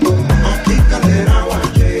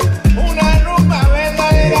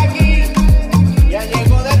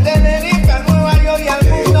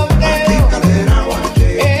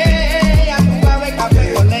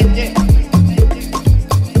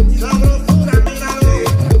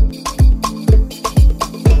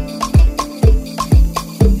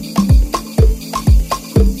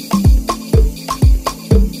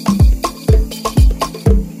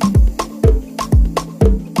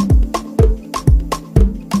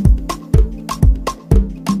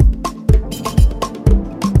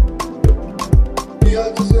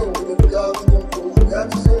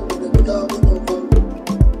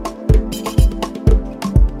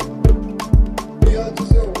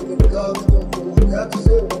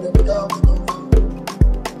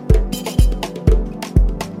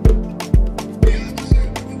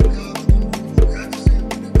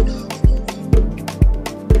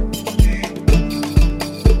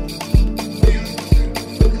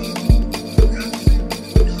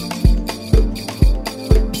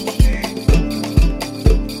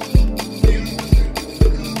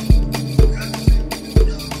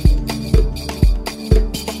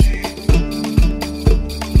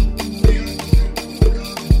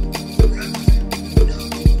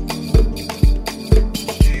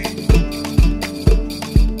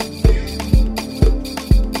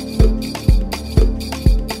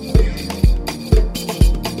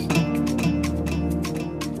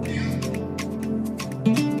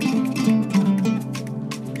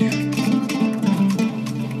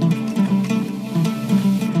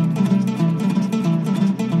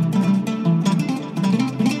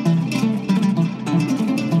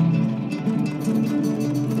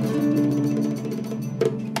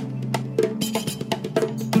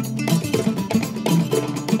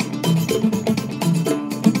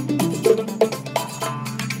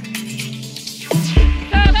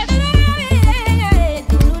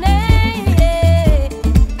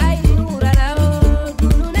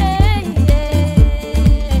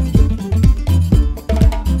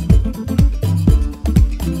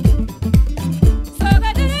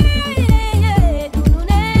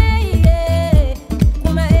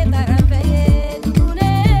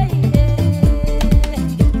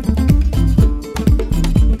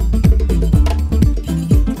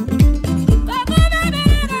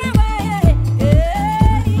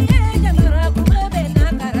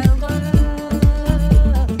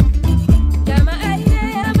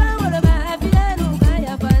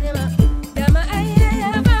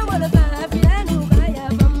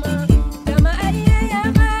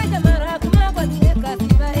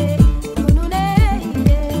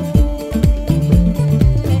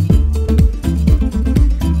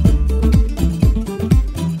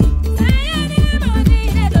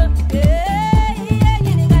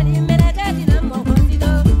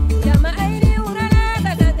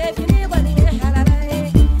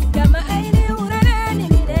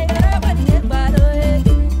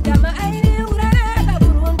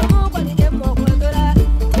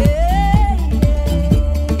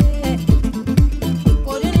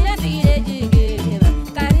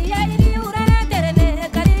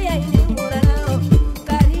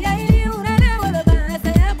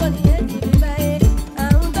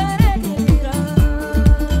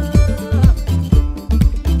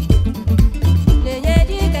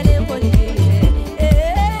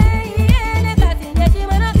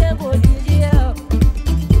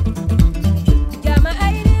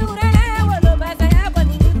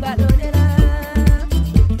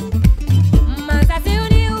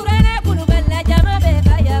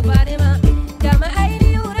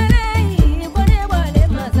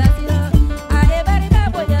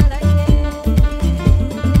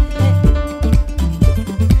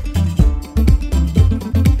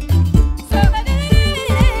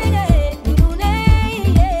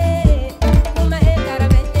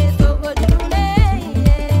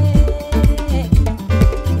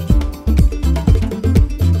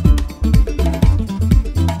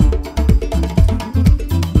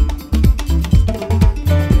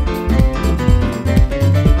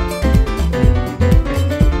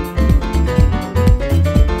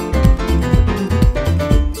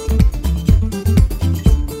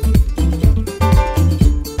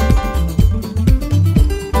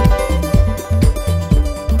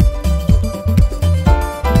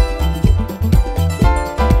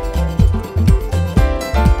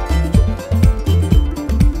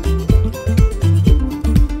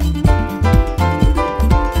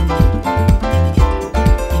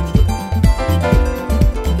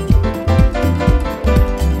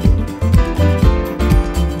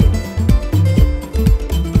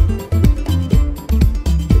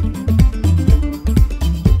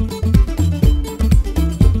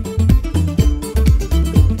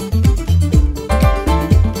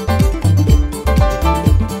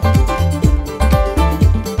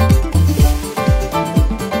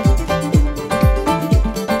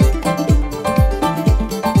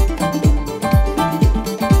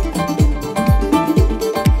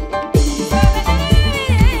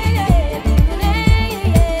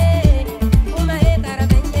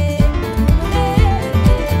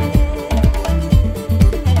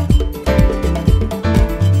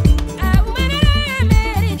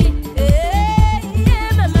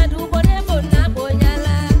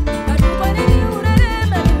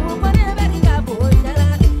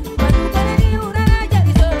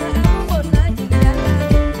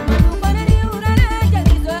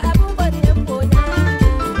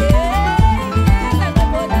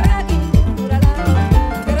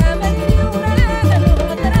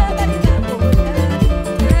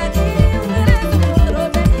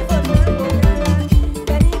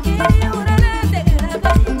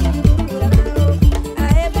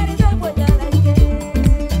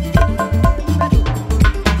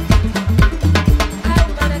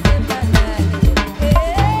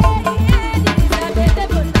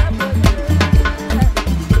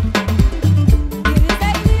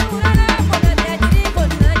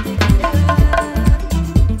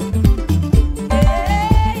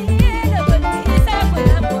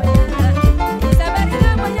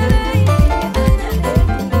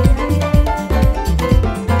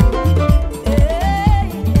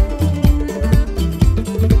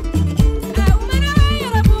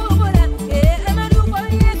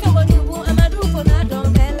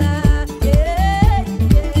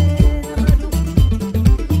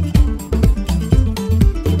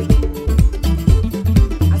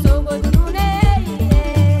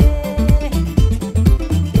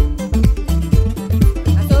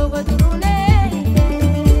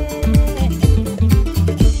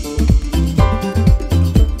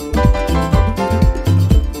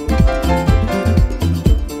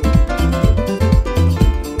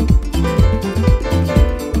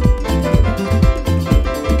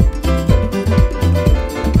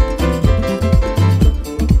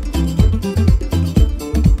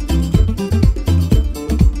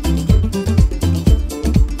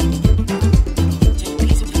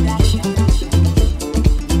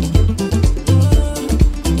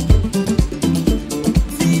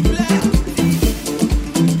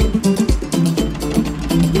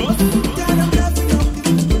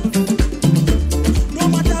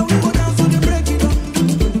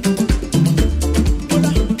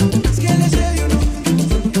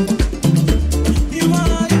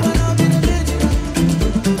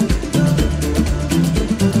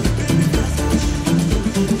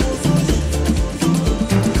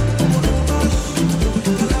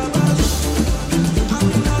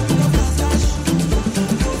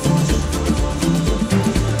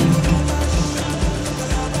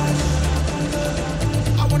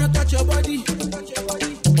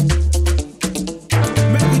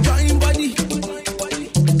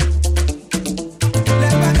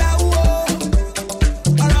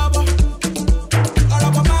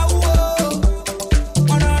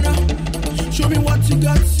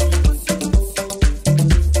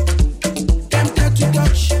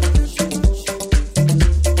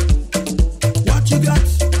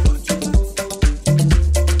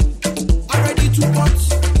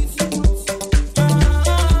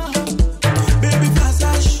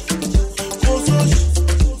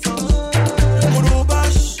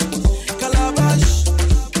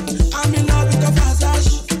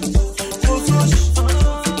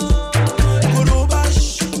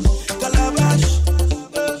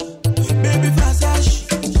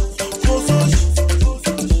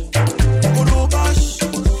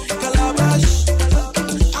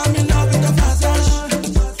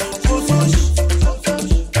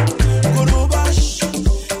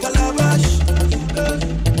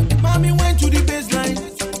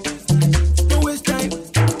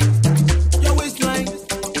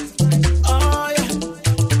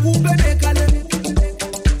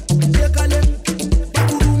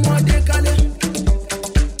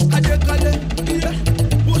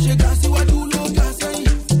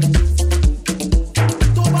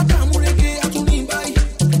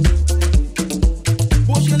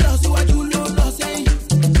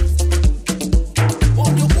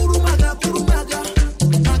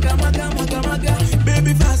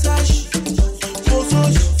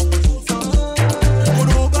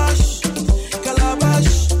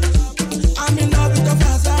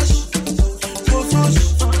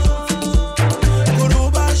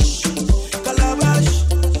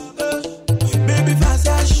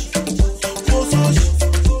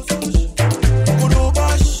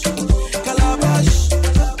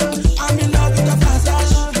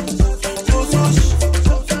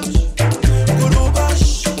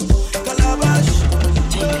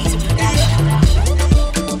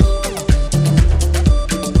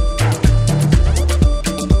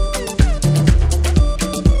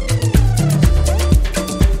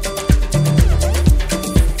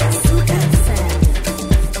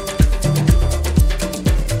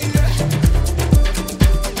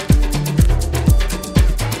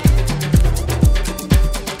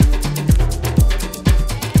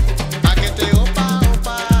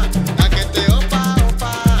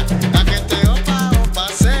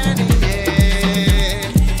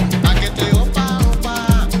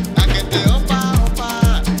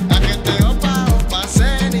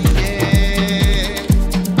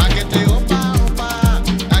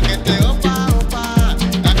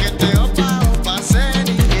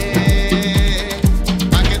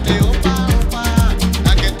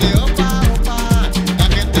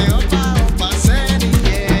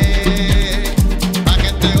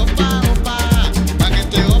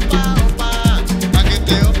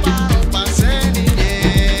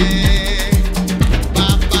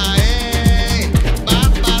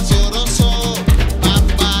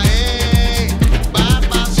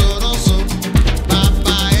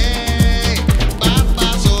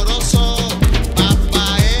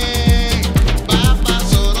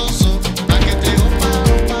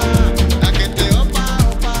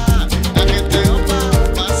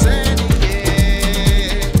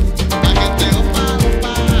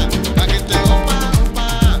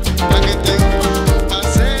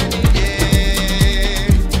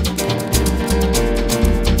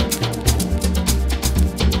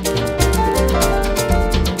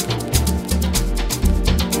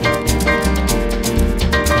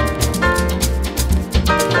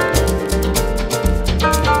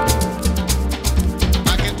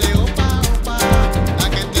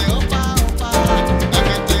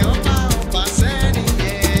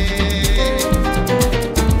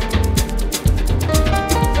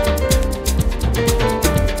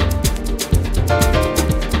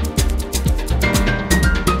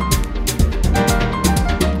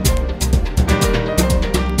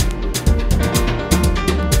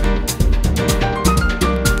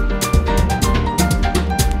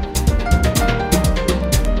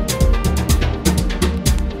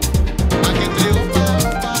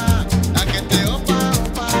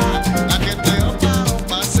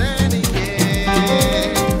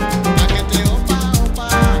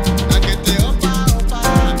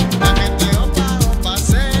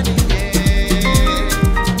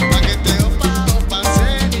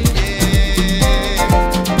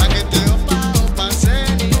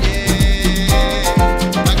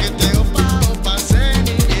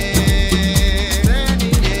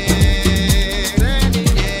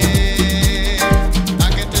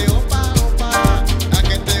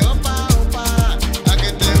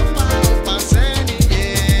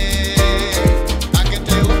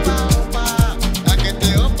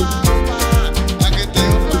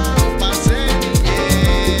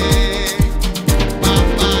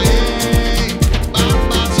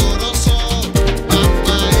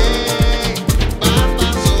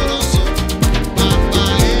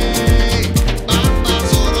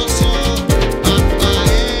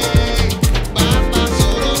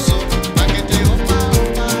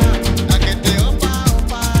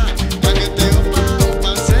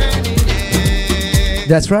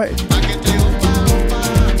 That's right.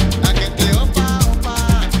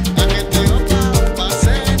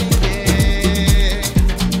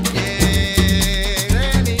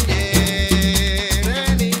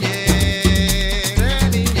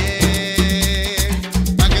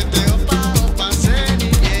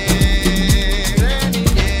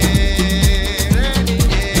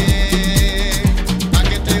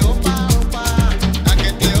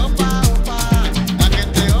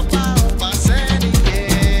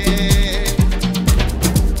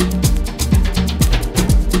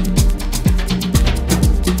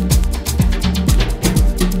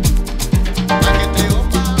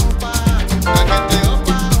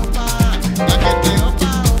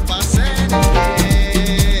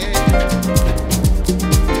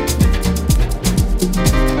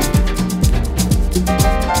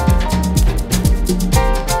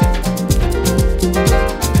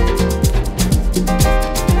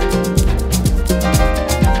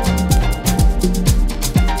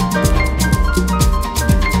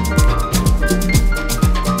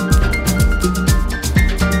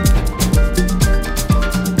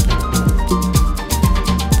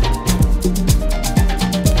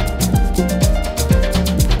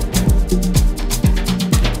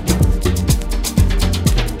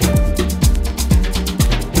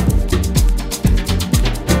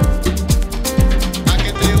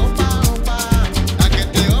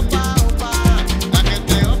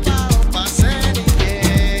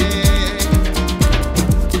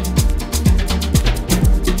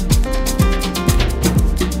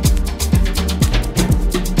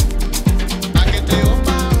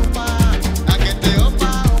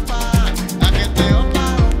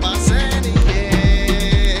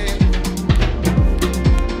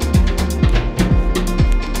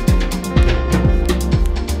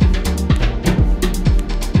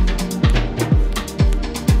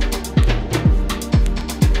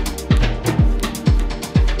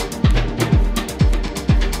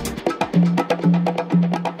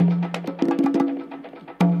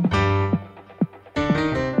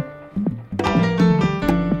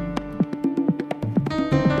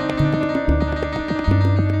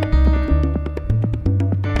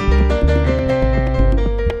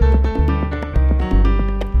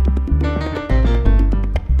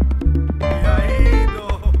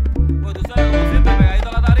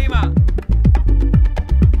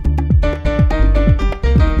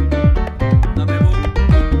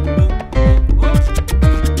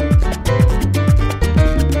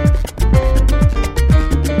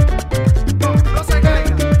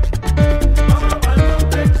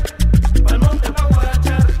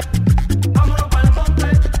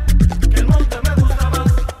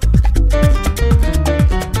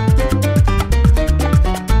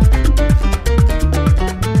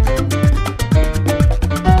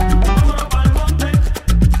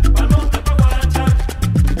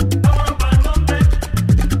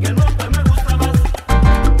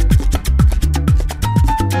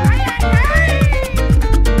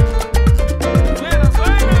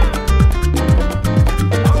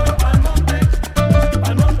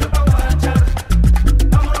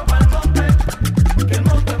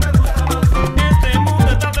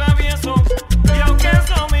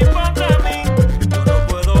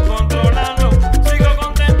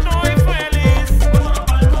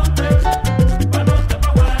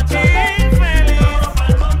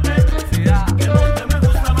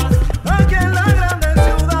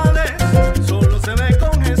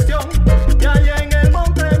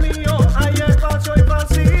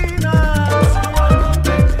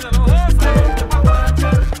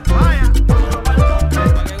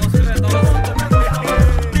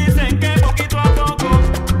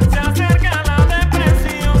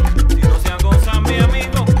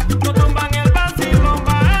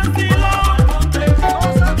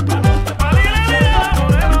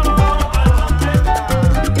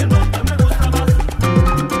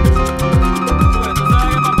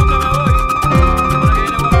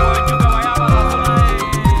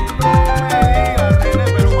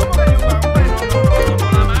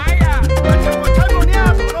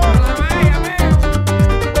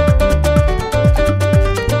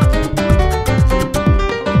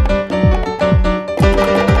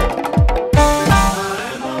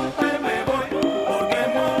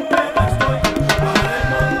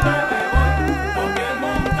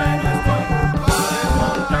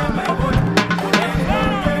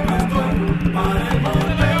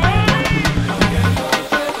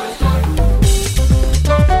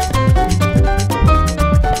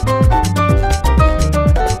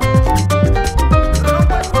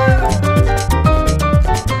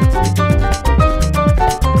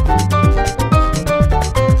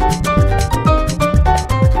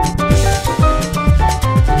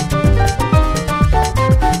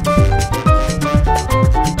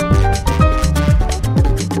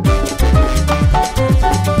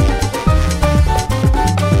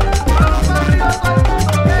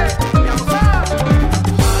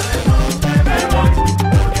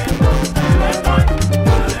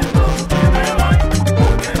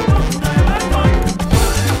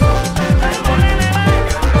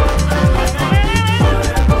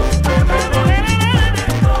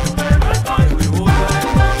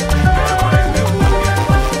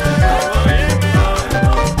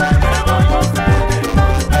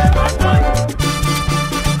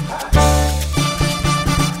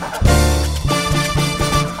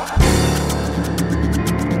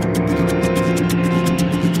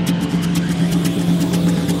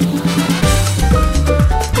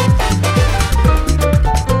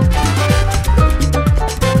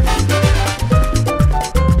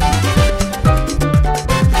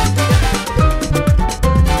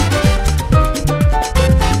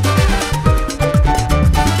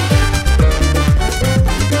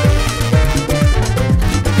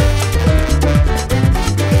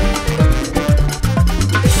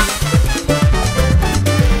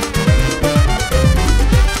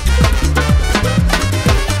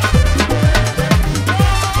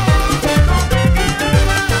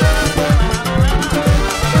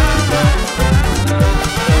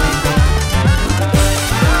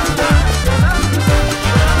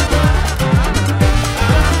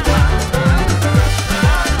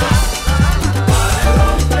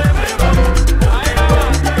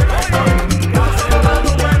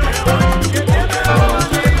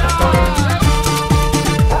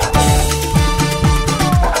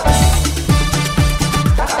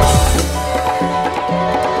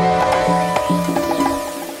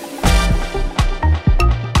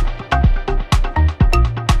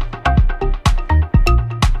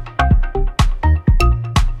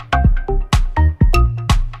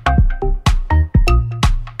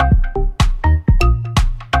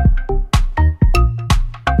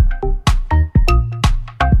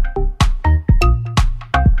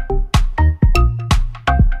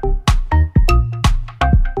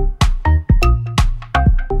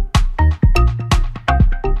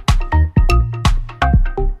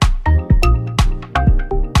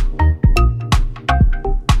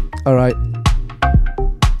 All right.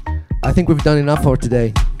 I think we've done enough for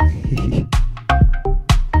today.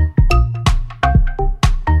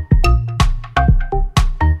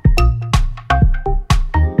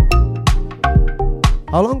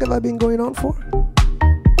 How long have I been going on for?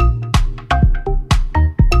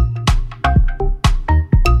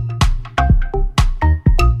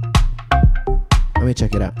 Let me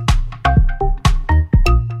check it out.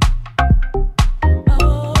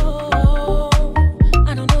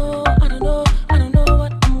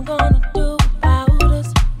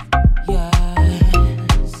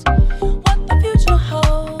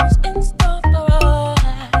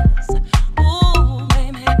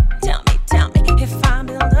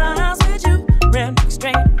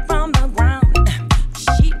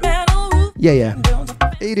 Yeah.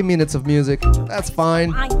 80 minutes of music. That's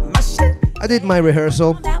fine. I did my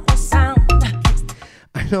rehearsal.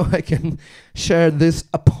 I know I can share this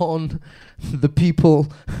upon the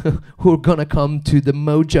people who are gonna come to the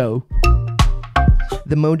Mojo.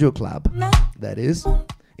 The Mojo Club. That is.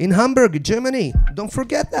 In Hamburg, Germany. Don't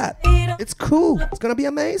forget that. It's cool. It's gonna be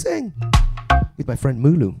amazing. With my friend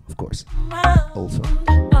Mulu, of course. Also.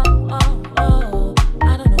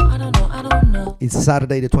 It's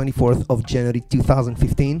Saturday the 24th of January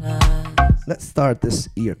 2015. Let's start this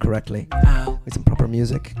year correctly with some proper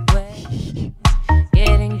music.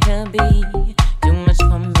 Getting to be too much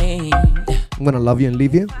for me. I'm gonna love you and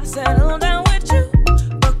leave you. Settle down with you.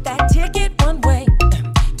 Book that ticket one way.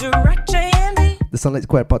 Direct JND. The Sunlight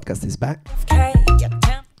Square podcast is back.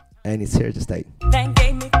 And it's here to stay. That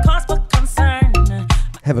gave me cause for concern.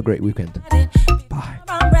 Have a great weekend.